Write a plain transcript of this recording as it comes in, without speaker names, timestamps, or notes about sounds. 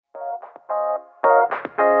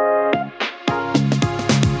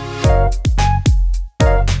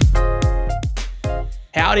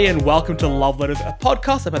Howdy and welcome to Love Letters, a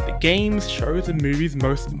podcast about the games, shows, and movies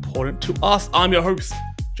most important to us. I'm your host,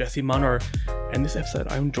 Jesse Munro, and this episode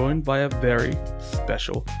I'm joined by a very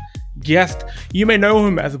special guest. You may know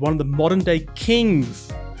him as one of the modern-day kings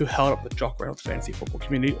who held up the Jock Reynolds fantasy football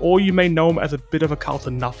community, or you may know him as a bit of a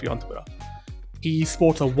Carlton Nuffy on Twitter. He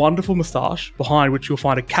sports a wonderful moustache, behind which you'll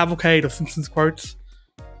find a cavalcade of Simpsons quotes.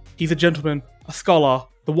 He's a gentleman, a scholar,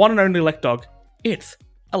 the one and only LekDog. It's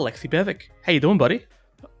Alexi Bevic. How you doing, buddy?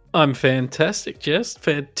 I'm fantastic, Jess.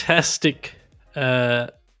 Fantastic.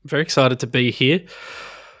 Very excited to be here.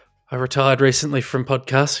 I retired recently from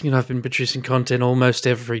podcasting and I've been producing content almost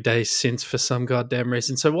every day since for some goddamn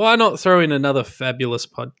reason. So why not throw in another fabulous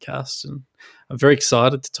podcast? And I'm very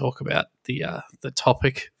excited to talk about the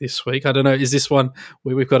topic this week. I don't know, is this one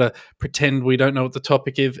where we've got to pretend we don't know what the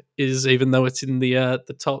topic is, even though it's in the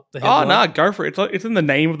top? The headline? Oh, no, go for it. It's in the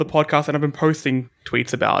name of the podcast and I've been posting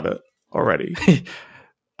tweets about it already.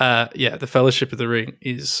 The Fellowship of the Ring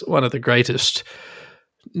is one of the greatest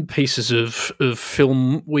pieces of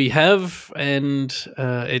film we have, and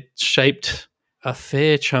it shaped a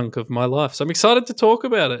fair chunk of my life. So I'm excited to talk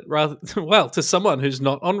about it, to someone who's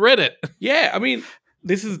not on Reddit. Yeah, I mean,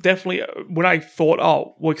 this is definitely, when I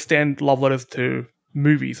thought, we'll extend Love Letters to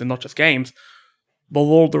movies and not just games, the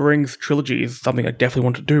Lord of the Rings trilogy is something I definitely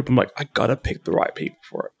want to do, but I'm like, I gotta pick the right people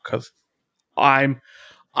for it, because I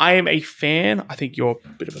am a fan. I think you're a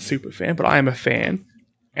bit of a super fan, but I am a fan,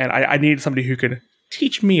 and I need somebody who can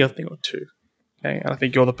teach me a thing or two. Okay, and I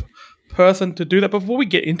think you're the person to do that. Before we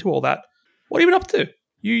get into all that, what have you been up to?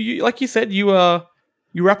 You like you said, you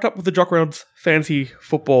wrapped up with the Jock Reynolds fantasy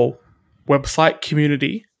football website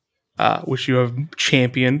community, which you have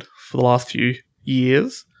championed for the last few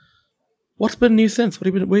years. What's been new since? Where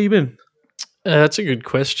have you been? That's a good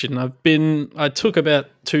question. I took about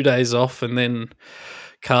 2 days off, and then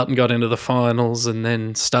Carlton got into the finals, and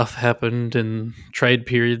then stuff happened, and trade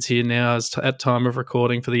periods here now at time of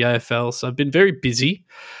recording for the AFL. So I've been very busy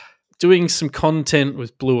doing some content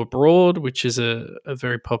with Blue Abroad, which is a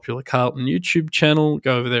very popular Carlton YouTube channel.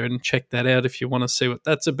 Go over there and check that out if you want to see what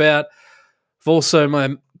that's about. I've also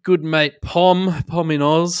my good mate Pom in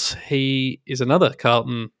Oz. He is another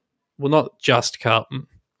Carlton, well, not just Carlton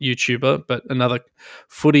YouTuber, but another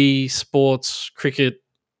footy, sports, cricket,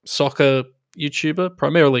 soccer YouTuber,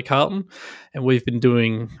 primarily Carlton, and we've been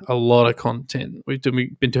doing a lot of content. We've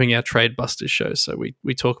been doing our Trade Busters show, so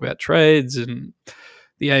we talk about trades, and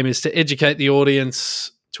the aim is to educate the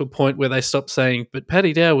audience to a point where they stop saying, but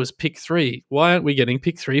Paddy Dow was pick 3. Why aren't we getting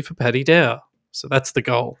pick 3 for Paddy Dow? So that's the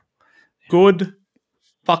goal. Good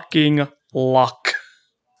fucking luck.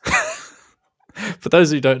 For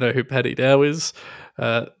those who don't know who Paddy Dow is,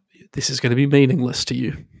 this is going to be meaningless to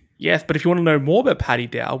you. Yes, but if you want to know more about Paddy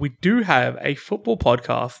Dow, we do have a football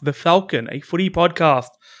podcast, The Falcon, a footy podcast,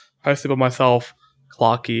 hosted by myself,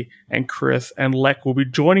 Clarky, and Chris, and Lek will be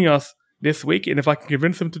joining us this week. And if I can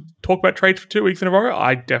convince him to talk about trades for 2 weeks in a row,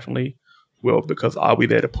 I definitely will, because I'll be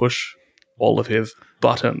there to push all of his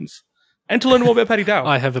buttons. And to learn more about Paddy Dow.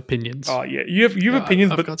 I have opinions. Oh, yeah. You have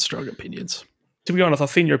opinions, I've got strong opinions. To be honest,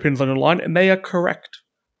 I've seen your opinions online, and they are correct.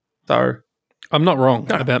 So I'm not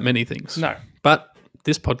wrong about many things. No. But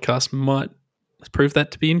this podcast might prove that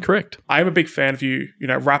to be incorrect. I am a big fan of you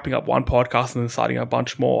wrapping up one podcast and then starting a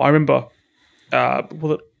bunch more. I remember,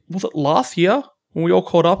 was it last year when we all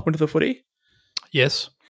caught up into the footy? Yes.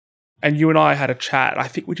 And you and I had a chat. I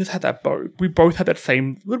think we just had that we both had that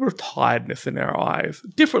same little bit of tiredness in our eyes.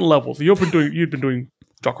 Different levels. You'd been doing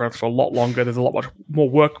Jock Reynolds for a lot longer. There's a lot much more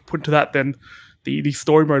work put into that than the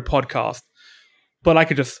story mode podcast. But I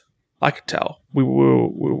could tell we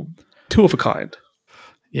were two of a kind.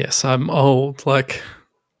 Yes, I'm old, like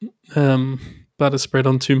butter spread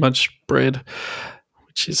on too much bread,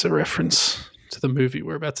 which is a reference to the movie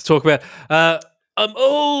we're about to talk about. I'm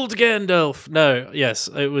old, Gandalf. No, yes,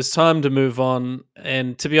 it was time to move on.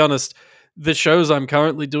 And to be honest, the shows I'm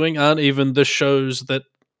currently doing aren't even the shows that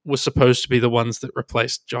were supposed to be the ones that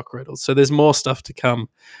replaced Jock Reynolds. So there's more stuff to come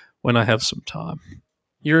when I have some time.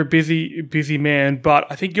 You're a busy man, but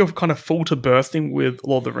I think you're kind of full to bursting with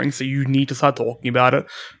Lord of the Rings, so you need to start talking about it.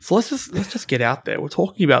 So let's just get out there. We're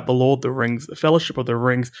talking about the Lord of the Rings, the Fellowship of the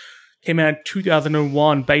Rings. Came out in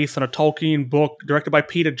 2001, based on a Tolkien book, directed by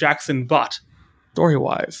Peter Jackson. But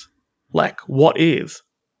story-wise, what is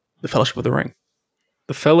the Fellowship of the Ring?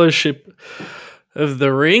 The Fellowship of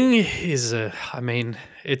the Ring is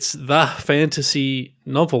it's the fantasy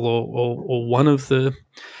novel or one of the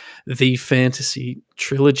fantasy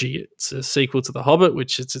trilogy. It's a sequel to The Hobbit,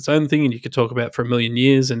 which is its own thing and you could talk about for a million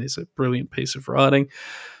years and is a brilliant piece of writing.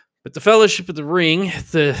 But The Fellowship of the Ring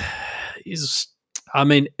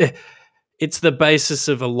it's the basis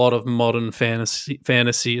of a lot of modern fantasy.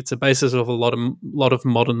 It's the basis of a lot of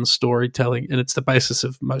modern storytelling, and it's the basis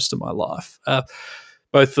of most of my life.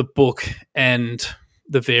 Both the book and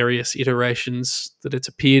the various iterations that it's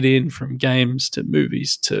appeared in, from games to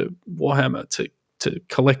movies to Warhammer to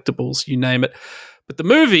collectibles, you name it. But the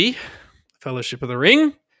movie, Fellowship of the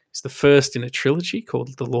Ring, is the first in a trilogy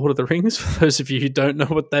called The Lord of the Rings, for those of you who don't know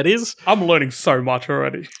what that is. I'm learning so much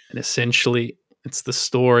already. And essentially, it's the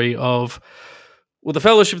story of, well, the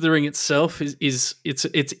Fellowship of the Ring itself it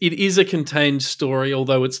is a contained story,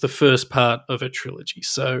 although it's the first part of a trilogy.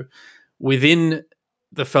 So within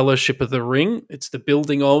the Fellowship of the Ring, it's the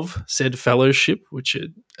building of said fellowship, which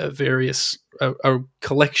are a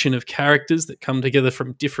collection of characters that come together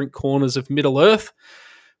from different corners of Middle Earth,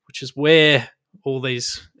 which is where all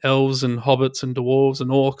these elves and hobbits and dwarves and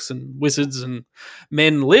orcs and wizards and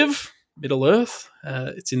men live. Middle Earth.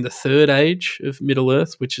 It's in the third age of Middle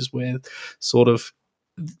Earth, which is where sort of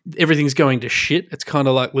everything's going to shit. It's kind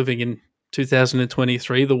of like living in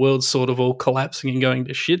 2023. The world's sort of all collapsing and going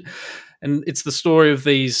to shit. And it's the story of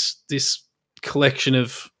this collection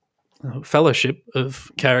of fellowship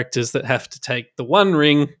of characters that have to take the One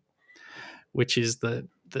Ring, which is the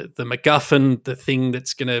MacGuffin, the thing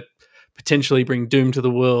that's going to potentially bring doom to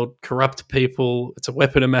the world, corrupt people. It's a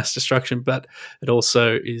weapon of mass destruction, but it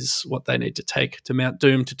also is what they need to take to Mount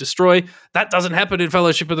Doom to destroy. That doesn't happen in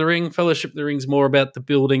Fellowship of the Ring. Fellowship of the Ring is more about the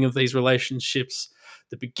building of these relationships,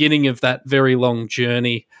 the beginning of that very long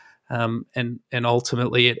journey, and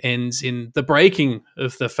ultimately it ends in the breaking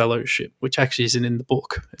of the Fellowship, which actually isn't in the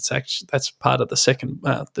book. That's part of the second,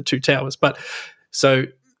 the Two Towers. But so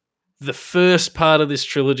the first part of this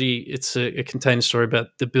trilogy, it's a contained story about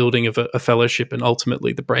the building of a fellowship and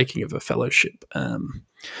ultimately the breaking of a fellowship.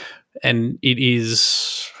 And it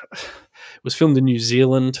was filmed in New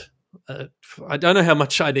Zealand. I don't know how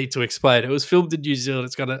much I need to explain. It was filmed in New Zealand.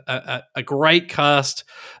 It's got a great cast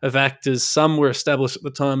of actors. Some were established at the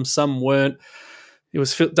time, some weren't. It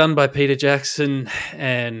was done by Peter Jackson,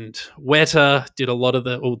 and Weta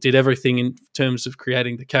did everything in terms of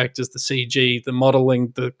creating the characters, the CG, the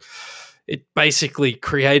modeling. It basically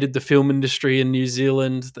created the film industry in New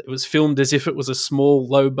Zealand. It was filmed as if it was a small,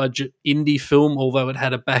 low-budget indie film, although it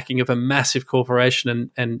had a backing of a massive corporation,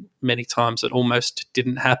 and many times it almost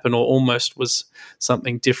didn't happen or almost was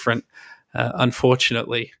something different,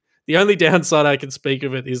 unfortunately. The only downside I can speak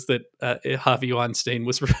of it is that Harvey Weinstein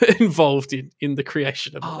was involved in the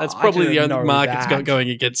creation of it. That's probably the only mark it's got going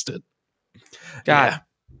against it. God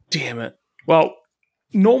damn it. Well,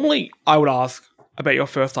 normally I would ask about your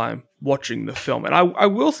first time watching the film, and I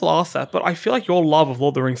will still ask that, but I feel like your love of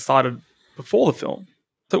Lord of the Rings started before the film.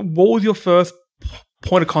 So what was your first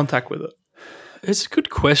point of contact with it? It's a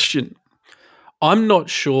good question. I'm not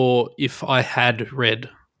sure if I had read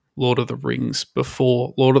Lord of the Rings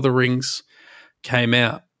before Lord of the Rings came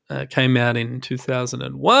out. Came out in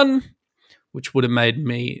 2001, which would have made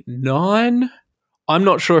me 9. I'm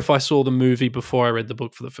not sure if I saw the movie before I read the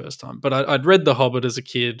book for the first time, but I'd read The Hobbit as a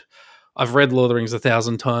kid. I've read Lord of the Rings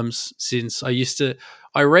 1,000 times since.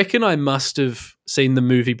 I reckon I must have seen the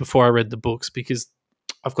movie before I read the books, because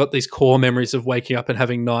I've got these core memories of waking up and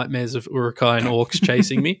having nightmares of Uruk-hai and orcs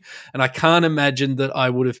chasing me. And I can't imagine that I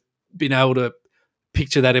would have been able to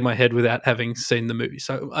picture that in my head without having seen the movie.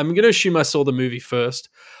 So I'm going to assume I saw the movie first.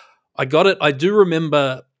 I got it. I do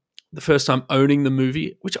remember the first time owning the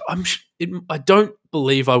movie, which I don't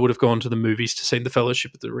believe I would have gone to the movies to see The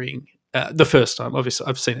Fellowship of the Ring the first time. Obviously,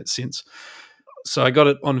 I've seen it since. So I got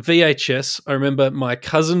it on VHS. I remember my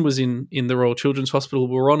cousin was in the Royal Children's Hospital.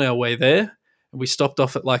 We were on our way there, and we stopped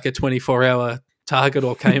off at like a 24-hour Target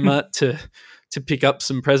or Kmart to pick up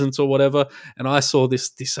some presents or whatever. And I saw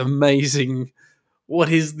this amazing, what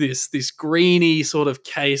is this? This greeny sort of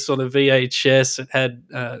case on a VHS. It had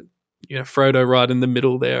Frodo right in the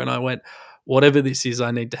middle there, and I went, whatever this is,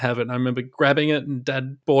 I need to have it. And I remember grabbing it, and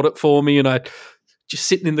Dad bought it for me, and I just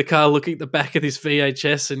sitting in the car looking at the back of this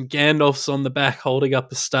VHS, and Gandalf's on the back holding up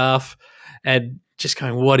a staff, and just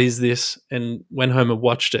going, what is this? And went home and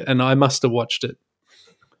watched it, and I must have watched it.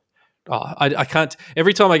 I can't.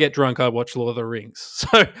 Every time I get drunk, I watch Lord of the Rings,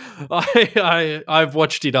 so I've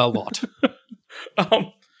watched it a lot.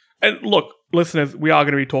 And look, listeners, we are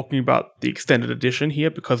going to be talking about the extended edition here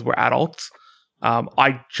because we're adults.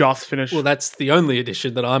 I just finished. Well, that's the only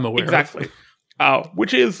edition that I'm aware exactly. of.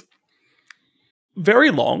 Which is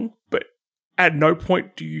very long, but at no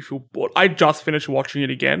point do you feel bored. I just finished watching it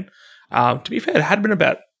again. To be fair, it had been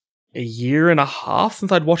about a year and a half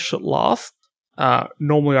since I'd watched it last.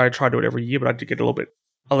 Normally I try to do it every year, but I did get a little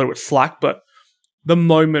bit slack. But the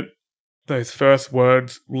moment those first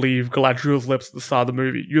words leave Galadriel's lips at the start of the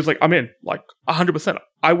movie, you're just like, I'm in, like 100%.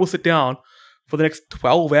 I will sit down for the next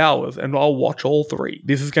 12 hours and I'll watch all three.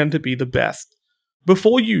 This is going to be the best.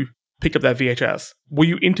 Before you picked up that VHS, were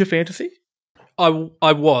you into fantasy?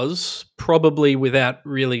 I was probably without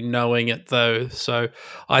really knowing it though, so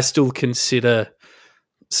I still consider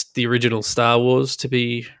the original Star Wars to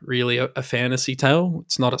be really a fantasy tale.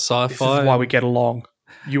 It's not a sci-fi. This is why we get along.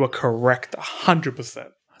 You are correct, 100%.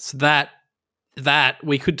 So that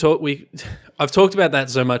we could talk. I've talked about that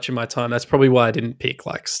so much in my time. That's probably why I didn't pick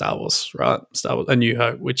like Star Wars, right? Star Wars: A New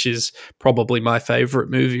Hope, which is probably my favorite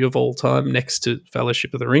movie of all time, next to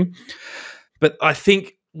Fellowship of the Ring. But I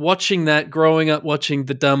think watching that, growing up watching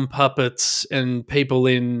the dumb puppets and people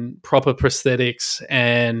in proper prosthetics,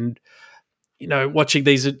 and watching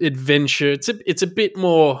these adventures, it's a bit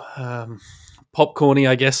more popcorny,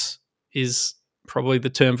 I guess, is probably the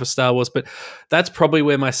term for Star Wars, but that's probably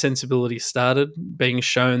where my sensibility started, being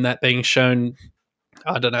shown,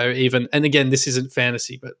 I don't know, even, and again, this isn't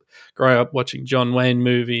fantasy, but growing up watching John Wayne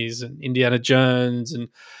movies and Indiana Jones and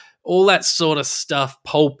all that sort of stuff,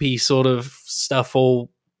 pulpy sort of stuff,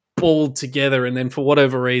 all balled together, and then for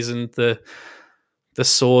whatever reason, the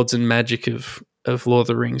swords and magic of Lord of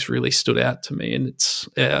the Rings really stood out to me, and it's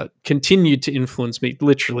continued to influence me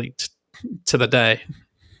literally to the day.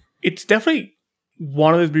 It's definitely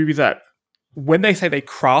one of those movies that when they say they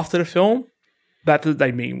crafted a film, that's what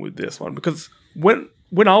they mean with this one. Because when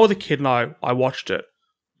I was a kid and I watched it,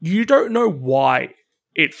 you don't know why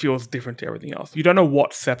it feels different to everything else. You don't know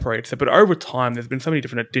what separates it. But over time, there's been so many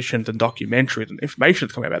different editions and documentaries and information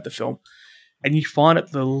that's coming about the film. And you find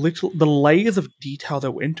that the layers of detail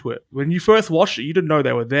that went into it. When you first watched it, you didn't know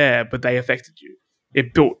they were there, but they affected you.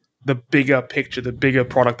 It built the bigger picture, the bigger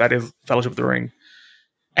product that is Fellowship of the Ring.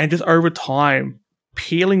 And just over time,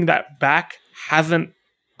 peeling that back hasn't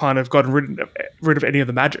kind of gotten rid of any of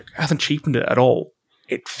the magic. It hasn't cheapened it at all.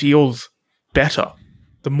 It feels better.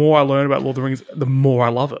 The more I learn about Lord of the Rings, the more I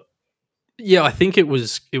love it. Yeah, I think it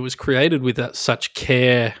was created with such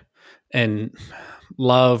care and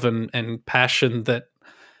love and passion that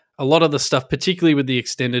a lot of the stuff, particularly with the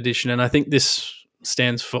extended edition, and I think this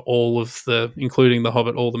stands for all of including The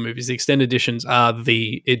Hobbit, all the movies, the extended editions are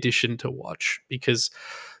the edition to watch, because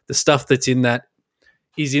the stuff that's in that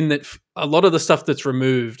is in that. A lot of the stuff that's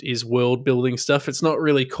removed is world building stuff. It's not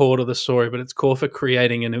really core to the story, but it's core for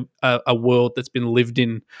creating a world that's been lived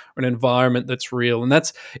in, or an environment that's real,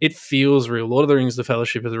 and it feels real. Lord of the Rings: The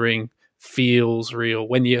Fellowship of the Ring feels real.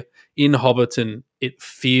 When you're in Hobbiton, it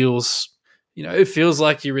feels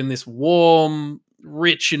like you're in this warm,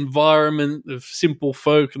 rich environment of simple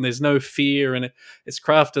folk, and there's no fear, and it's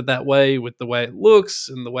crafted that way with the way it looks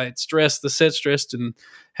and the way it's dressed, the set's dressed, and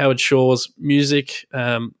Howard Shore's music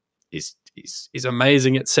is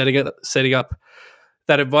amazing at setting up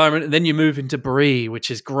that environment. And then you move into Bree, which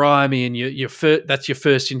is grimy, and that's your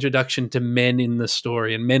first introduction to men in the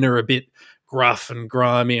story, and men are a bit gruff and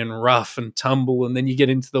grimy and rough and tumble, and then you get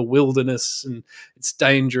into the wilderness and it's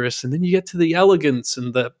dangerous, and then you get to the elegance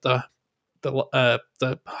and the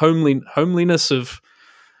homeliness of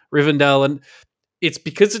Rivendell, and it's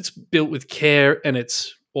because it's built with care and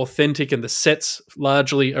it's authentic, and the sets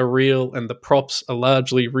largely are real, and the props are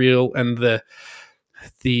largely real, and the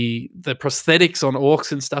prosthetics on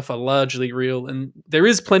orcs and stuff are largely real, and there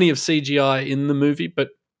is plenty of CGI in the movie, but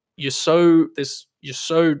you're so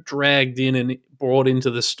dragged in and brought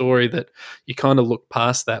into the story that you kind of look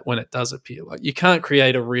past that when it does appear. Like, you can't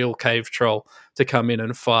create a real cave troll to come in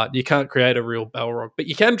and fight. You can't create a real Balrog, but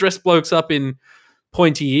you can dress blokes up in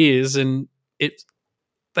pointy ears, and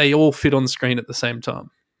they all fit on screen at the same time.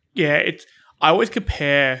 Yeah, I always think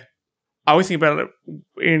about it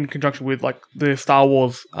in conjunction with like the Star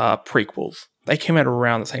Wars prequels. They came out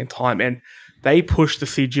around the same time, and they pushed the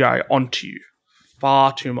CGI onto you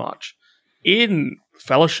far too much. In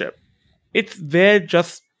Fellowship, it's there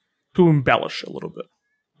just to embellish a little bit.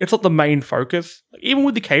 It's not the main focus. Like, even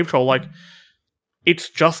with the cave troll, like, it's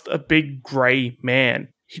just a big grey man.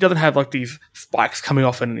 He doesn't have like these spikes coming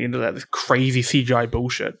off and into this crazy CGI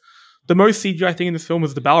bullshit. The most CGI thing in this film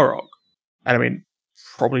is the Balrog. And I mean,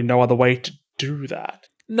 probably no other way to do that.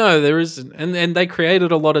 No, there isn't. And they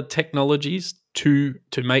created a lot of technologies to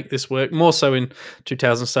make this work, more so in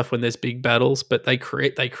 2000 stuff when there's big battles, but they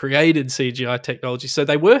created CGI technology. So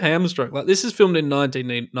they were hamstrung. Like, this is filmed in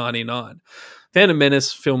 1999. Phantom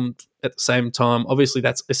Menace filmed at the same time. Obviously,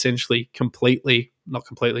 that's essentially not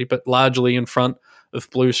completely, but largely in front of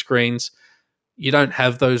blue screens. You don't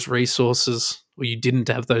have those resources, or you didn't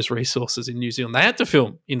have those resources in New Zealand. They had to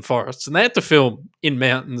film in forests, and they had to film in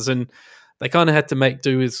mountains, and they kind of had to make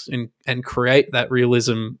do with and create that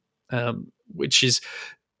realism which is,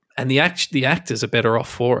 and the actors are better off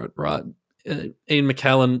for it, right? Ian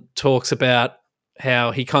McKellen talks about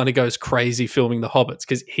how he kind of goes crazy filming the Hobbits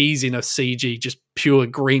because he's in a CG, just pure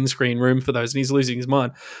green screen room for those, and he's losing his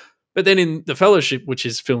mind. But then in The Fellowship, which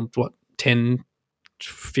is filmed, 10,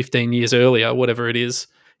 15 years earlier, whatever it is,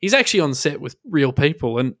 he's actually on set with real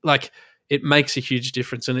people, and like it makes a huge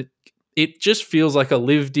difference, and it just feels like a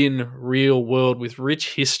lived-in real world with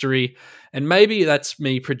rich history. And maybe that's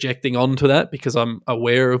me projecting onto that because I'm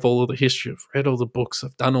aware of all of the history. I've read all the books.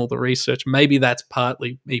 I've done all the research. Maybe that's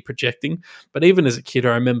partly me projecting. But even as a kid,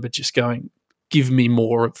 I remember just going, give me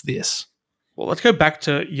more of this. Well, let's go back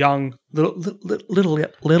to young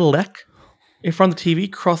little Lek in front of the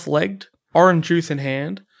TV, cross-legged, orange juice in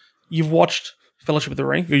hand. You've watched Fellowship of the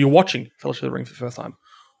Ring. You're watching Fellowship of the Ring for the first time.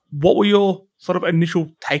 What were your sort of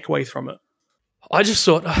initial takeaways from it? I just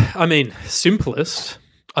thought, simplest,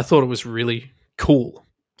 I thought it was really cool.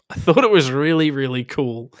 I thought it was really, really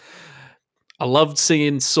cool. I loved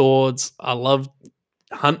seeing swords. I loved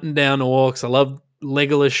hunting down orcs. I loved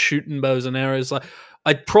Legolas shooting bows and arrows. Like,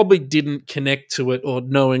 I probably didn't connect to it or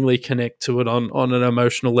knowingly connect to it on an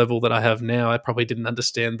emotional level that I have now. I probably didn't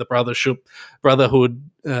understand the brotherhood,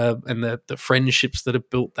 and the friendships that have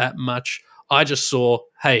built that much. I just saw,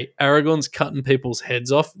 hey, Aragorn's cutting people's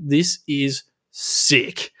heads off. This is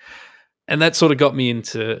sick. And that sort of got me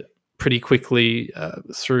into pretty quickly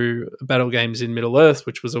through Battle Games in Middle-earth,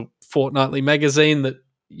 which was a fortnightly magazine that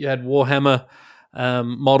you had Warhammer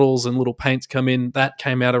models and little paints come in. That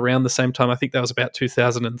came out around the same time. I think that was about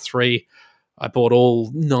 2003. I bought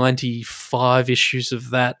all 95 issues of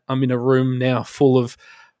that. I'm in a room now full of,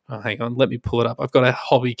 hang on, let me pull it up. I've got a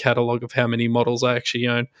hobby catalogue of how many models I actually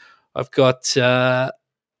own. I've got, over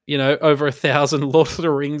 1,000 Lord of the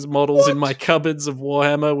Rings models in my cupboards of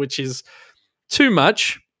Warhammer, which is too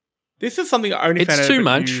much. This is something I only found out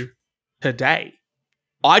about you today.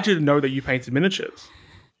 I didn't know that you painted miniatures.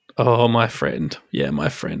 Oh, my friend. Yeah, my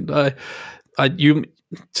friend. You,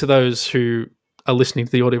 to those who are listening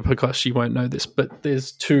to the audio podcast, you won't know this, but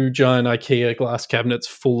there's 2 giant IKEA glass cabinets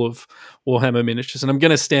full of Warhammer miniatures. And I'm going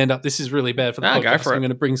to stand up. This is really bad for the podcast. Go for it. I'm going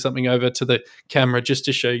to bring something over to the camera just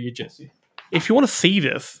to show you, Jesse. If you want to see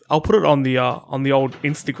this, I'll put it on the old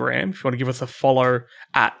Instagram. If you want to give us a follow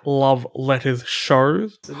at Love Letters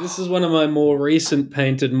Shows. So this is one of my more recent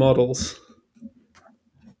painted models,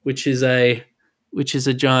 which is a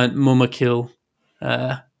giant Mumakil,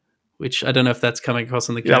 which I don't know if that's coming across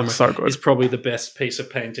on the camera. That's so good. Is probably the best piece of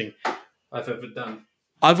painting I've ever done.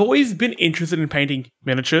 I've always been interested in painting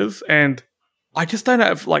miniatures, and I just don't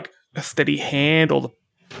have like a steady hand or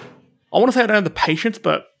I want to say I don't have the patience,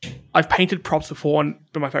 but I've painted props before and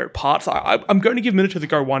they're my favorite parts. I'm going to give miniatures a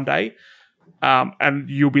go one day, and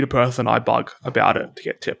you'll be the person I bug about it to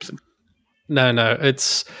get tips. No,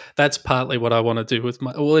 that's partly what I want to do with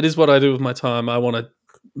it is what I do with my time. I want to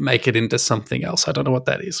make it into something else. I don't know what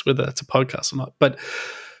that is, whether that's a podcast or not. But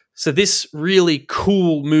so this really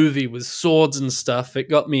cool movie with swords and stuff, it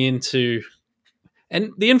got me into,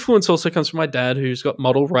 and the influence also comes from my dad, who's got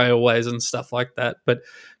model railways and stuff like that, but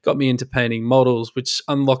got me into painting models, which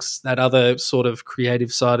unlocks that other sort of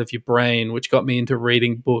creative side of your brain, which got me into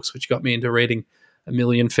reading books, which got me into reading a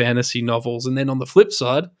million fantasy novels. And then on the flip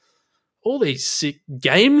side, all these sick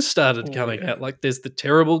games started coming out. Like there's the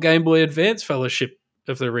terrible Game Boy Advance Fellowship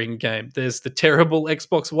of the Ring game. There's the terrible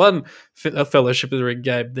Xbox One Fellowship of the Ring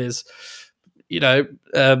game. There's, the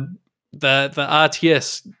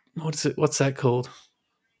RTS. What's that called?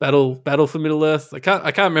 Battle for Middle Earth. I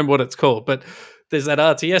can't remember what it's called, but there's that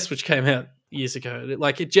RTS which came out years ago.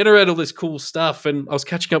 It generated all this cool stuff, and I was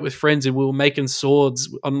catching up with friends, and we were making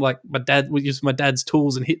swords on we used my dad's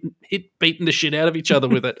tools and beating the shit out of each other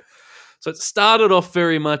with it. So it started off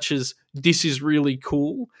very much as this is really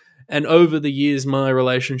cool, and over the years, my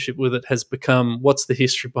relationship with it has become what's the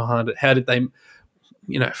history behind it? How did they,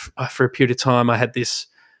 for a period of time, I had this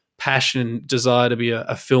passion and desire to be a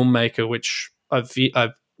filmmaker, which I've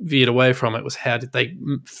veered away from. It was how did they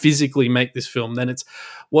physically make this film? Then it's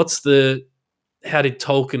how did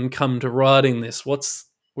Tolkien come to writing this?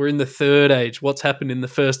 We're in the Third Age. What's happened in the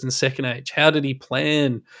First and Second Age? How did he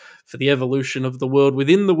plan for the evolution of the world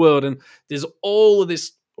within the world? And there's all of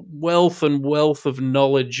this wealth of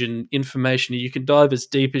knowledge and information. You can dive as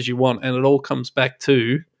deep as you want, and it all comes back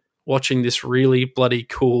to watching this really bloody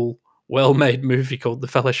cool, well-made movie called The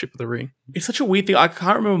Fellowship of the Ring. It's such a weird thing. I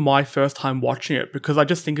can't remember my first time watching it because I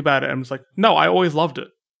just think about it and I'm just like, no, I always loved it.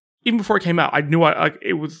 Even before it came out, I knew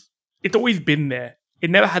it's always been there. It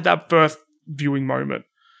never had that first viewing moment.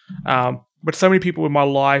 But so many people in my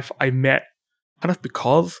life I met kind of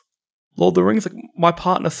because Lord of the Rings, like my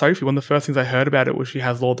partner Sophie, one of the first things I heard about it was she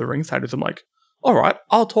has Lord of the Rings tattoos. I'm like, all right,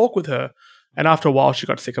 I'll talk with her. And after a while, she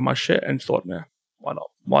got sick of my shit and thought, nah, why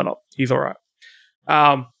not? Why not? He's all right.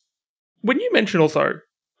 When you mentioned also,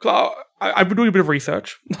 'cause I've been doing a bit of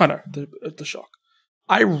research. I know, the shock.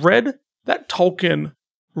 I read that Tolkien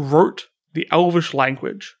wrote the Elvish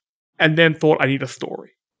language and then thought I need a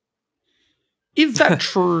story. Is that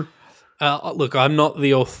true? Look, I'm not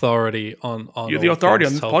the authority on You're the all authority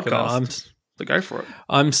on things this Tolkien. podcast. So go for it.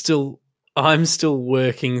 I'm still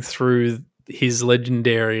working through his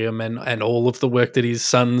legendarium and all of the work that his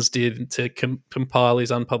sons did to compile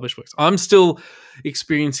his unpublished works. I'm still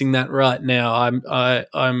experiencing that right now.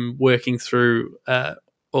 I'm working through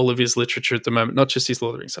all of his literature at the moment, not just his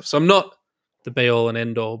Lord of the Rings stuff. So I'm not the be all and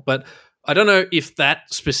end all, but I don't know if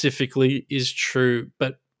that specifically is true.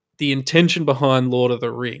 But the intention behind Lord of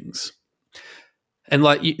the Rings. And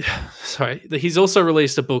he's also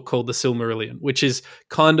released a book called The Silmarillion, which is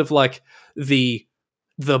kind of like the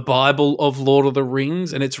Bible of Lord of the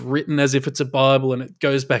Rings, and it's written as if it's a Bible, and it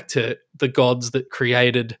goes back to the gods that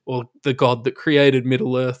created, or the god that created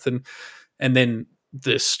Middle Earth, and then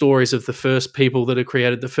the stories of the first people that are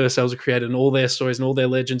created, the first elves are created, and all their stories and all their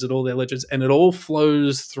legends, and it all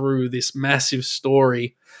flows through this massive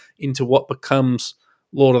story into what becomes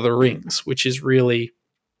Lord of the Rings, which is really,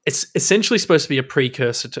 it's essentially supposed to be a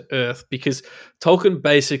precursor to Earth, because Tolkien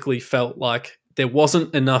basically felt like there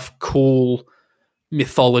wasn't enough cool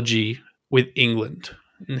mythology with England.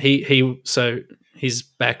 And so his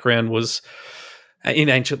background was in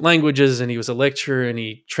ancient languages, and he was a lecturer, and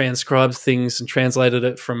he transcribed things and translated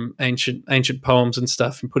it from ancient poems and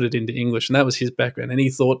stuff and put it into English. And that was his background. And he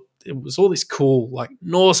thought it was all this cool like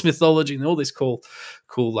Norse mythology and all this cool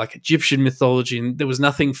like Egyptian mythology, and there was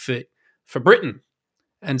nothing for Britain.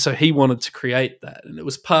 And so he wanted to create that. And it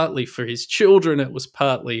was partly for his children, it was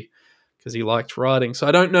partly because he liked writing. So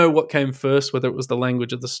I don't know what came first, whether it was the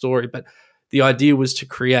language or the story, but the idea was to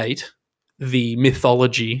create the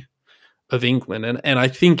mythology of England, and I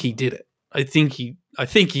think he did it. I think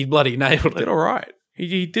he bloody nailed it. Did all right.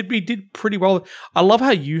 He did pretty well. I love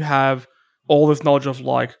how you have all this knowledge of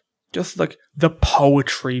like just like the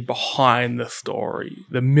poetry behind the story,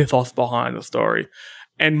 the mythos behind the story.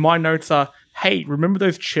 And my notes are, hey, remember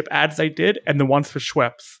those chip ads they did and the ones for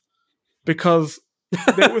Schweppes? Because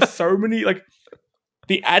there were so many, like,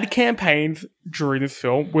 the ad campaigns during this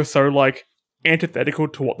film were so, like, antithetical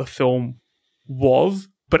to what the film was.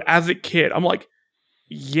 But as a kid, I'm like,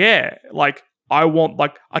 yeah, like, I want,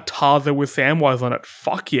 like, a Tarzan with Samwise on it.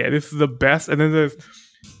 Fuck yeah, this is the best. And then there's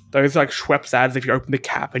those, like, Schweppes ads, if you open the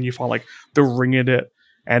cap and you find, like, the ring in it.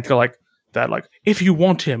 And it's got, like, that, like, if you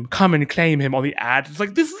want him, come and claim him on the ads. It's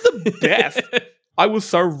like, this is the best. I was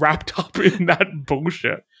so wrapped up in that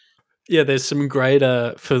bullshit. Yeah, there's some great,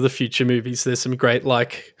 for the future movies, there's some great,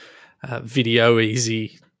 like, video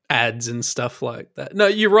easy ads and stuff like that. No,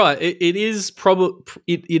 you're right. It is probably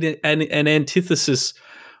an antithesis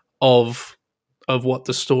of what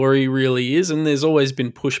the story really is, and there's always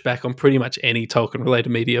been pushback on pretty much any Tolkien-related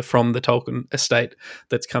media from the Tolkien estate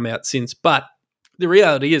that's come out since. But the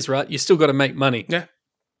reality is, right, you still got to make money. Yeah.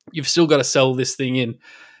 You've still got to sell this thing in.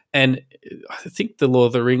 And I think the Lord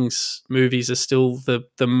of the Rings movies are still the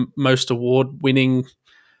most award-winning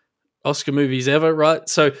Oscar movies ever, right?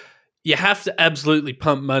 So you have to absolutely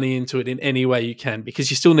pump money into it in any way you can,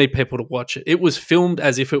 because you still need people to watch it. It was filmed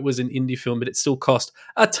as if it was an indie film, but it still cost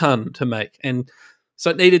a ton to make. And so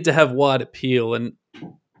it needed to have wide appeal. And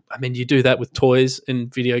I mean, you do that with toys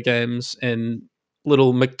and video games and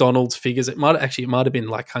little McDonald's figures. It might have been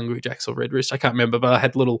like Hungry Jack's or Red Rooster. I can't remember, but I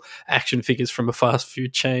had little action figures from a fast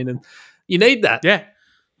food chain, and you need that. Yeah.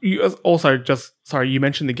 You also you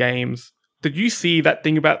mentioned the games. Did you see that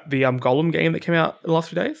thing about the Golem game that came out in the last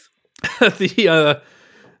few days?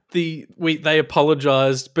 They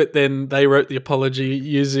apologized, but then they wrote the apology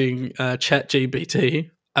using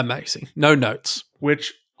ChatGPT. Amazing. No notes.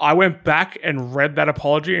 Which I went back and read that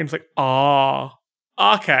apology, and it's like,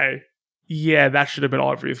 okay. Yeah, that should have been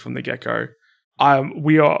obvious from the get-go.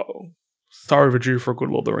 We are so overdue for a good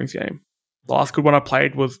Lord of the Rings game. The last good one I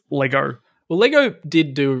played was Lego. Well, Lego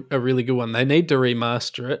did do a really good one. They need to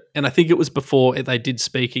remaster it, and I think it was before they did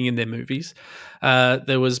speaking in their movies.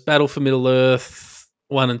 There was Battle for Middle-earth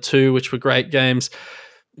 1 and 2, which were great games.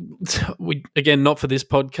 We, again, not for this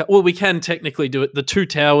podcast. Well, we can technically do it. The Two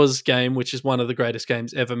Towers game, which is one of the greatest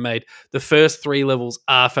games ever made. The first 3 levels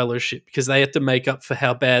are Fellowship, because they had to make up for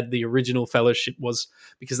how bad the original Fellowship was,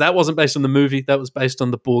 because that wasn't based on the movie, that was based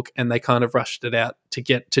on the book, and they kind of rushed it out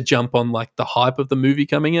to jump on like the hype of the movie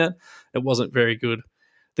coming out. It wasn't very good.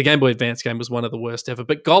 The Game Boy Advance game was one of the worst ever.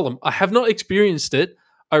 But Gollum, I have not experienced it.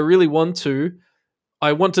 I really want to.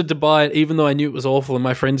 I wanted to buy it even though I knew it was awful, and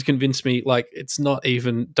my friends convinced me like it's not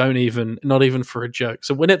even, not even for a joke.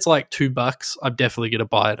 So when it's like $2, I'm definitely gonna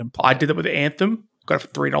buy it and play I it. did it with Anthem. Got it for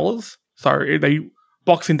 $3. So they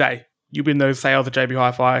Boxing Day, you'll be in those sales at JB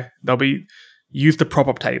Hi-Fi. They'll be used to prop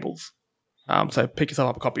up tables. So pick yourself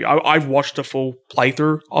up a copy. I've watched a full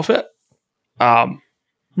playthrough of it.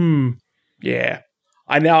 Yeah.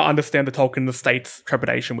 I now understand the Tolkien estate's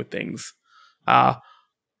trepidation with things.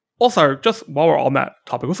 Also, just while we're on that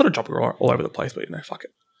topic, we're sort of jumping all over the place, but fuck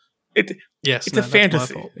it. Yes, It's no, a that's my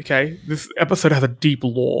fantasy, fault. okay? This episode has a deep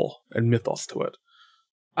lore and mythos to it.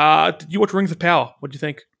 Did you watch Rings of Power? What do you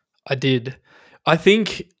think? I did. I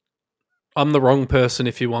think I'm the wrong person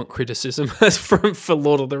if you want criticism for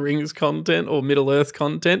Lord of the Rings content or Middle Earth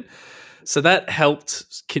content. So that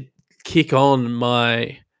helped kick on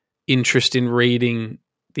my interest in reading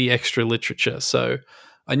the extra literature. So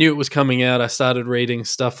I knew it was coming out. I started reading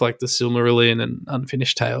stuff like the Silmarillion and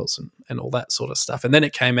Unfinished Tales and all that sort of stuff. And then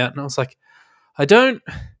it came out and I was like, I don't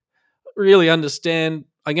really understand.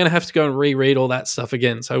 I'm going to have to go and reread all that stuff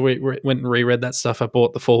again. So we went and reread that stuff. I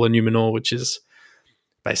bought The Fall of Numenor, which is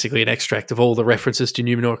basically an extract of all the references to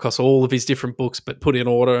Numenor across all of his different books, but put in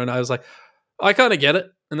order. And I was like, I kind of get it.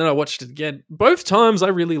 And then I watched it again. Both times I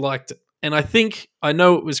really liked it. And I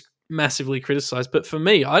know it was massively criticized, but for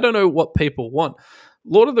me, I don't know what people want.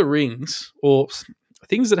 Lord of the Rings or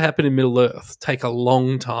things that happen in Middle Earth take a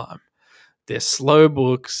long time. They're slow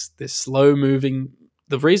books, they're slow moving.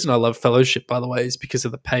 The reason I love Fellowship, by the way, is because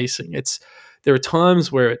of the pacing. There are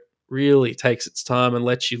times where it really takes its time and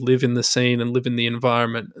lets you live in the scene and live in the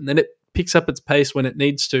environment, and then it picks up its pace when it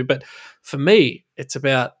needs to. But for me, it's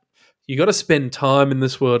about you got to spend time in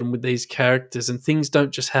this world and with these characters, and things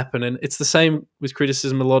don't just happen. And it's the same with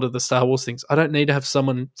criticism a lot of the Star Wars things. I don't need to have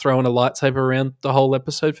someone throwing a lightsaber around the whole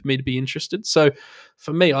episode for me to be interested. So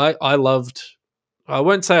for me, I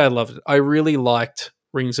won't say I loved it. I really liked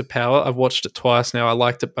Rings of Power. I've watched it twice now. I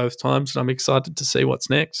liked it both times, and I'm excited to see what's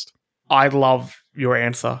next. I love your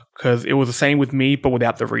answer because it was the same with me, but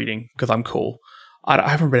without the reading because I'm cool. I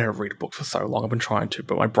haven't been able to read a book for so long. I've been trying to,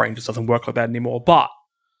 but my brain just doesn't work like that anymore. But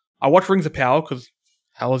I watched Rings of Power because,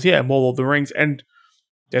 more Lord of the Rings, and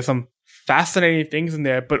there's some fascinating things in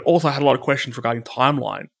there, but also I had a lot of questions regarding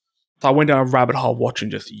timeline. So I went down a rabbit hole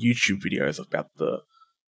watching just YouTube videos about the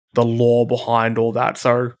lore behind all that.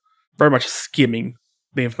 So very much skimming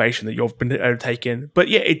the information that you've been able to take in. But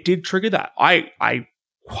yeah, it did trigger that. I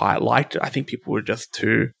quite liked it. I think people were just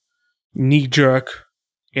too knee-jerk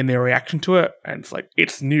in their reaction to it. And it's like,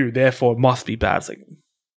 it's new, therefore it must be bad. It's like,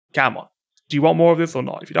 come on. Do you want more of this or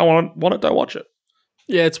not? If you don't want it, don't watch it.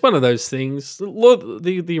 Yeah, it's one of those things.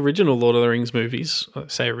 The original Lord of the Rings movies, I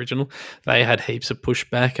say original, they had heaps of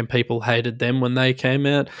pushback and people hated them when they came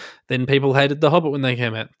out. Then people hated The Hobbit when they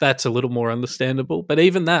came out. That's a little more understandable. But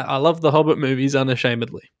even that, I love the Hobbit movies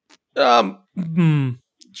unashamedly.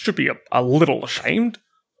 Should be a little ashamed.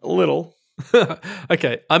 A little.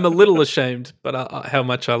 Okay, I'm a little ashamed, but how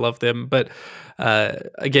much I love them. But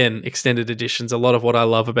again, extended editions. A lot of what I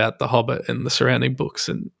love about The Hobbit and the surrounding books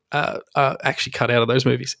and are actually cut out of those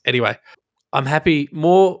movies. Anyway, I'm happy.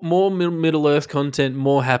 More Middle Earth content.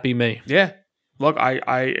 More happy me. Yeah. Look,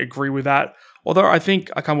 I agree with that. Although I think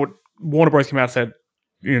Warner Bros. Came out and said,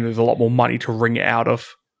 there's a lot more money to wring out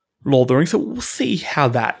of Lord of the Rings. So we'll see how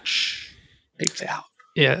that shapes out.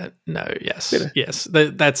 Yeah, no, yes.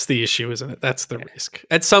 That's the issue, isn't it? That's the risk.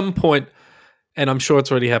 At some point, and I'm sure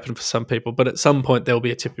it's already happened for some people, but at some point there'll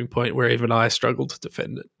be a tipping point where even I struggle to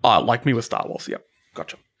defend it. Like me with Star Wars, yep.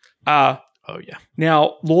 Gotcha. Oh, yeah.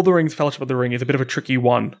 Now, Lord of the Rings, Fellowship of the Ring is a bit of a tricky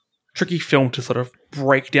film to sort of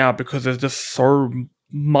break down because there's just so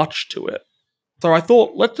much to it. So I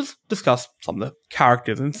thought, let's just discuss some of the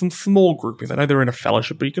characters and some small groupings. I know they're in a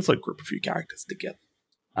fellowship, but you can sort of group a few characters together.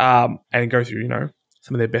 And go through,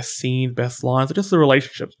 some of their best scenes, best lines, or just the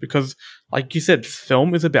relationships. Because, like you said, this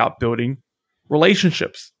film is about building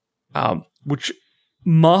relationships, which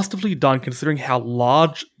masterfully done considering how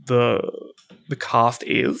large the cast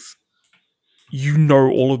is.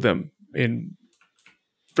 All of them in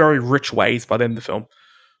very rich ways by the end of the film.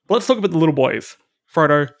 But let's talk about the little boys.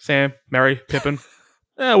 Frodo, Sam, Merry, Pippin.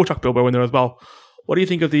 We'll chuck Bilbo in there as well. What do you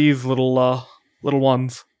think of these little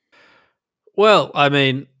ones? Well, I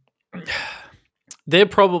mean, they're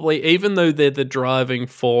probably, even though they're the driving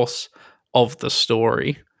force of the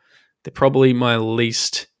story, they're probably my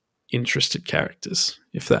least interested characters,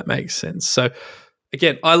 if that makes sense. So,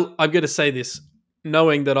 again, I'm going to say this,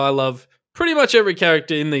 knowing that I love pretty much every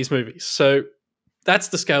character in these movies. So, that's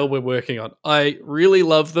the scale we're working on. I really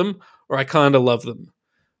love them, or I kind of love them.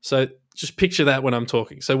 So, just picture that when I'm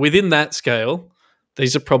talking. So, within that scale,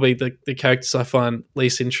 these are probably the characters I find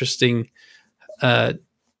least interesting.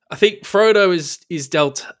 I think Frodo is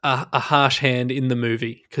dealt a harsh hand in the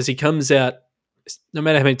movie because he comes out, no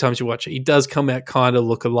matter how many times you watch it, he does come out kind of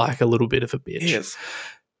look like a little bit of a bitch. Yes.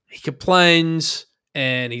 He complains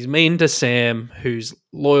and he's mean to Sam, who's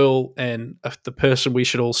loyal and the person we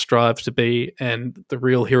should all strive to be, and the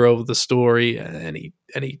real hero of the story. And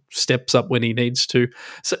he steps up when he needs to.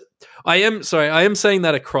 So I am saying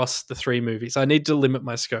that across the three movies. I need to limit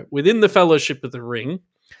my scope within the Fellowship of the Ring.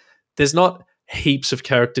 There's not heaps of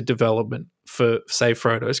character development for, say,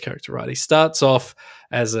 Frodo's character, right? He starts off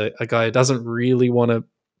as a guy who doesn't really want to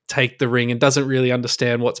take the ring and doesn't really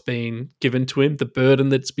understand what's being given to him, the burden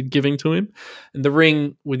that's been given to him. And the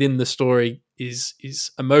ring within the story is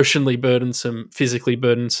emotionally burdensome, physically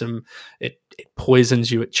burdensome. It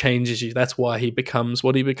poisons you, it changes you. That's why he becomes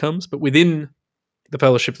what he becomes. But within the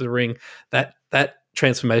Fellowship of the Ring, that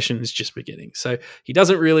transformation is just beginning. So he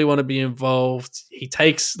doesn't really want to be involved. He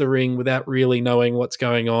takes the ring without really knowing what's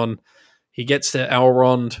going on. He gets to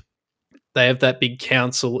Elrond. They have that big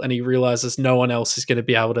council, and he realizes no one else is going to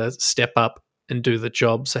be able to step up and do the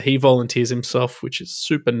job. So he volunteers himself, which is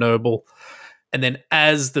super noble. And then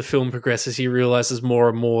as the film progresses, he realizes more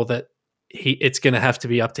and more that it's going to have to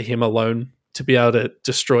be up to him alone to be able to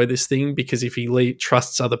destroy this thing, because if he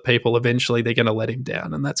trusts other people, eventually they're going to let him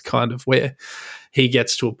down. And that's kind of where he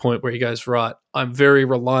gets to a point where he goes, right, I'm very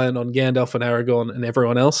reliant on Gandalf and Aragorn and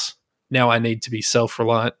everyone else. Now I need to be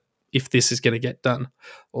self-reliant if this is going to get done.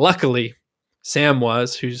 Luckily,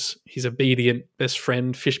 Samwise, who's his obedient best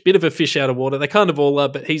friend, bit of a fish out of water. They kind of all are,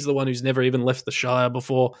 but he's the one who's never even left the Shire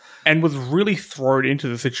before. And was really thrown into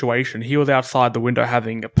the situation. He was outside the window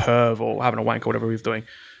having a perv or having a wank or whatever he was doing.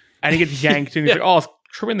 And he gets yanked in. He's like, oh,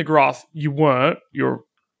 trimming the grass. You weren't. You're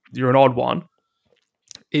an odd one.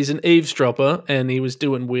 He's an eavesdropper, and he was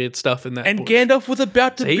doing weird stuff in that And bush. Gandalf was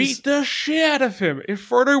about to beat the shit out of him. If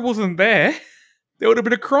Frodo wasn't there, there would have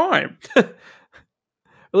been a crime.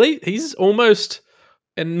 Well, he's almost,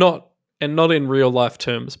 and not in real life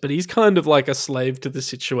terms, but he's kind of like a slave to the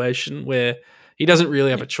situation where he doesn't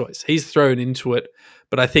really have a choice. He's thrown into it.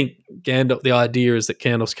 But I think Gandalf, the idea is that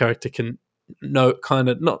Gandalf's character can kind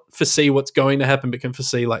of not foresee what's going to happen, but can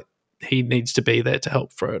foresee like he needs to be there to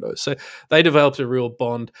help Frodo. So they developed a real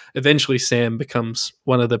bond. Eventually Sam becomes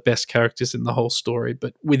one of the best characters in the whole story.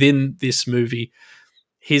 But within this movie,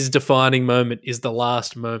 his defining moment is the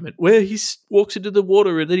last moment where he walks into the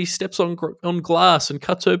water and then he steps on glass and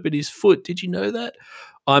cuts open his foot. Did you know that?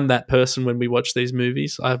 I'm that person when we watch these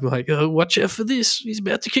movies. I'm like, oh, watch out for this. He's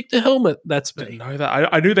about to kick the helmet. That's me. Didn't know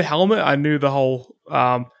that. I knew the helmet. I knew the whole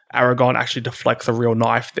Aragorn actually deflects a real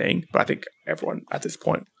knife thing. But I think everyone at this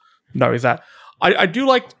point knows that. I do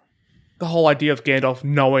like the whole idea of Gandalf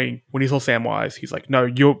knowing when he saw Samwise, he's like, no,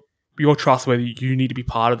 you're trustworthy. You need to be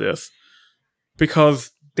part of this.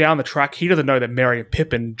 Because down the track, he doesn't know that Merry and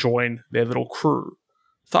Pippin join their little crew.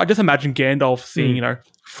 So I just imagine Gandalf seeing,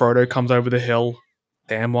 Frodo comes over the hill,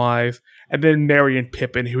 Samwise, and then Merry and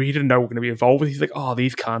Pippin, who he didn't know were going to be involved with. He's like, oh,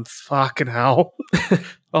 these cunts, fucking hell.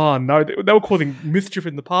 Oh, no, they were causing mischief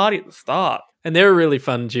in the party at the start. And they're a really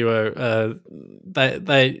fun duo.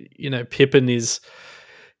 Pippin is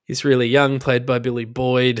really young, played by Billy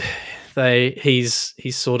Boyd. He's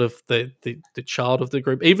sort of the child of the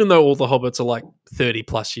group, even though all the hobbits are like 30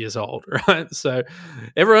 plus years old, right? So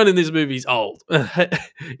everyone in this movie is old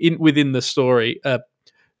within the story.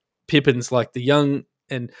 Pippin's like the young,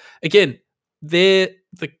 and again,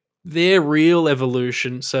 their real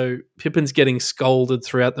evolution. So Pippin's getting scolded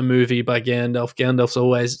throughout the movie by Gandalf. Gandalf's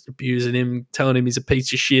always abusing him, telling him he's a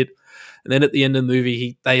piece of shit. And then at the end of the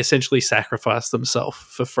movie, they essentially sacrifice themselves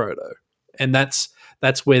for Frodo, and that's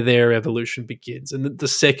where their evolution begins. And the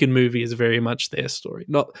second movie is very much their story.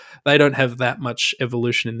 They don't have that much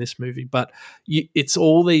evolution in this movie, but it's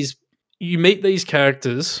all these. You meet these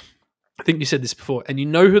characters. I think you said this before, and you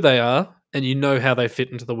know who they are, and you know how they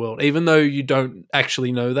fit into the world, even though you don't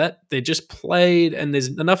actually know that. They're just played, and there's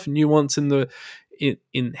enough nuance in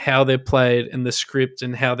how they're played and the script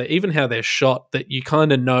and how they're shot that you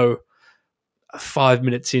kind of know 5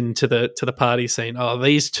 minutes into the party scene. Oh,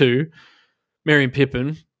 these two, Merry and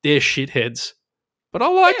Pippin, they're shitheads, but I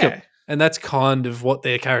like them, and that's kind of what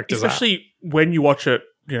their characters are. Especially when you watch it,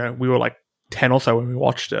 we were like 10 or so when we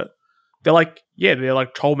watched it. They're like, they're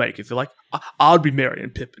like troll makers. They're like, I'd be Merry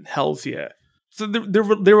and Pippin. Hell's yeah. So they're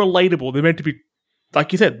relatable. They're meant to be,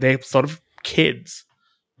 like you said, they're sort of kids,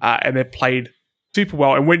 and they're played super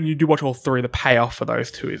well. And when you do watch all three, the payoff for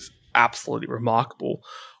those two is absolutely remarkable.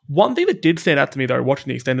 One thing that did stand out to me though, watching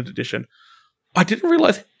the extended edition, I didn't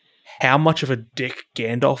realize how much of a dick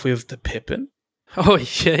Gandalf is to Pippin. Oh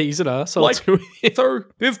yeah, he's an arsehole Like, too. so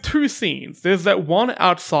there's two scenes. There's that one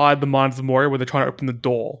outside the Mines of Moria where they're trying to open the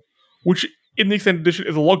door, which in the extended edition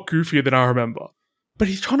is a lot goofier than I remember. But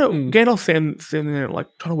he's trying to, Mm. Gandalf's standing there, like,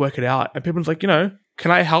 trying to work it out. And Pippin's like,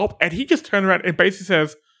 can I help? And he just turns around and basically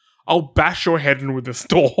says, I'll bash your head in with this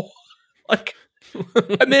door. Like,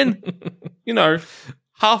 and then,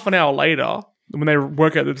 half an hour later, when they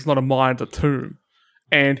work out that it's not a mine, it's a tomb,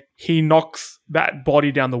 and he knocks that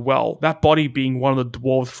body down the well, that body being one of the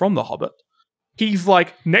dwarves from The Hobbit, he's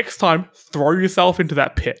like, next time, throw yourself into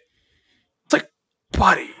that pit. It's like,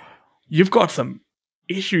 buddy, you've got some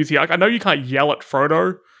issues here. Like, I know you can't yell at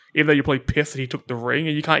Frodo, even though you're probably pissed that he took the ring,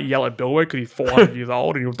 and you can't yell at Bilbo because he's 400 years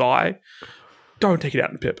old and he'll die. Don't take it out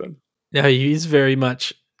on Pippin. No, he is very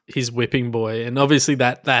much his whipping boy, and obviously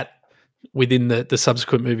that within the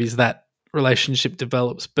subsequent movies that relationship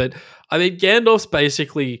develops. But I mean, Gandalf's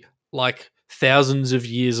basically like thousands of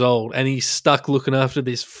years old, and he's stuck looking after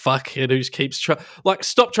this fuckhead who keeps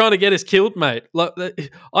stop trying to get us killed, mate. Like,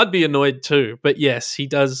 I'd be annoyed too. But yes, he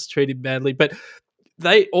does treat him badly. But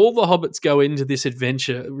all the hobbits go into this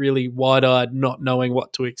adventure really wide-eyed, not knowing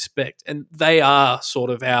what to expect, and they are sort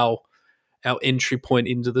of our entry point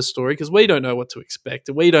into the story because we don't know what to expect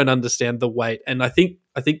and we don't understand the weight. And I think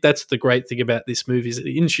that's the great thing about this movie is it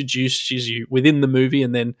introduces you within the movie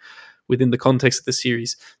and then within the context of the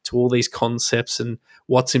series to all these concepts and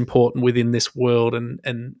what's important within this world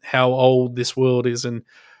and how old this world is and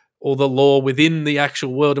all the lore within the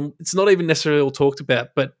actual world. And it's not even necessarily all talked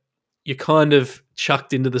about, but you're kind of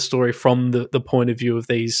chucked into the story from the point of view of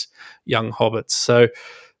these young hobbits. So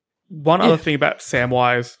one other thing about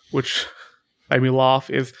Samwise, which made me laugh,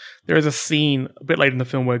 is there is a scene a bit later in the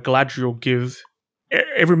film where Galadriel gives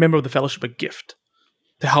every member of the Fellowship a gift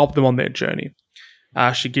to help them on their journey.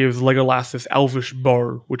 She gives Legolas this elvish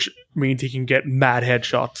bow, which means he can get mad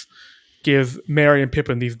headshots. Gives Merry and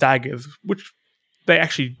Pippin these daggers, which they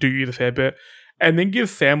actually do use a fair bit. And then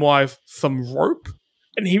gives Samwise some rope.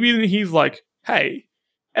 And he's like, hey,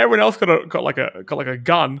 everyone else got like a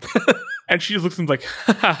gun. And she just looks at him like,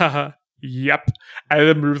 ha ha ha, yep. And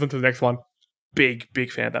then moves on to the next one.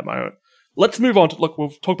 Big fan of that moment. Let's move on to, look,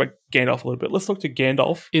 we'll talk about Gandalf a little bit. Let's talk to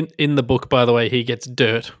Gandalf. In the book, by the way, he gets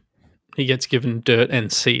dirt. He gets given dirt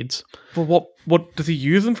and seeds. But what does he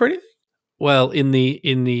use them for anything? Well, at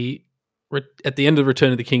the end of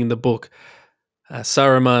Return of the King in the book,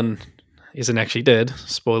 Saruman isn't actually dead.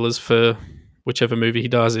 Spoilers for whichever movie he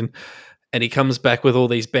dies in. And he comes back with all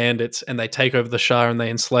these bandits and they take over the Shire and they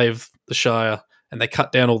enslave the Shire and they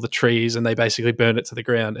cut down all the trees and they basically burn it to the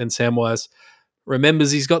ground. And Samwise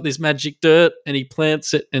remembers he's got this magic dirt and he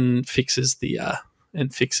plants it and fixes the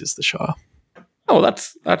Shire. Oh,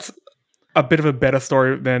 that's a bit of a better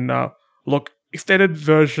story than extended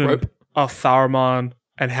version of Saruman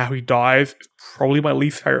and how he dies is probably my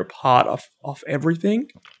least favorite part of everything.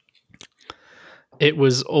 It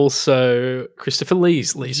was also Christopher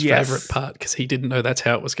Lee's least favorite part because he didn't know that's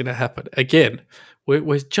how it was going to happen. Again,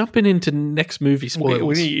 we're jumping into next movie spoilers.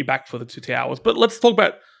 We need to get back for the 2 towers, but let's talk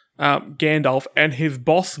about Gandalf and his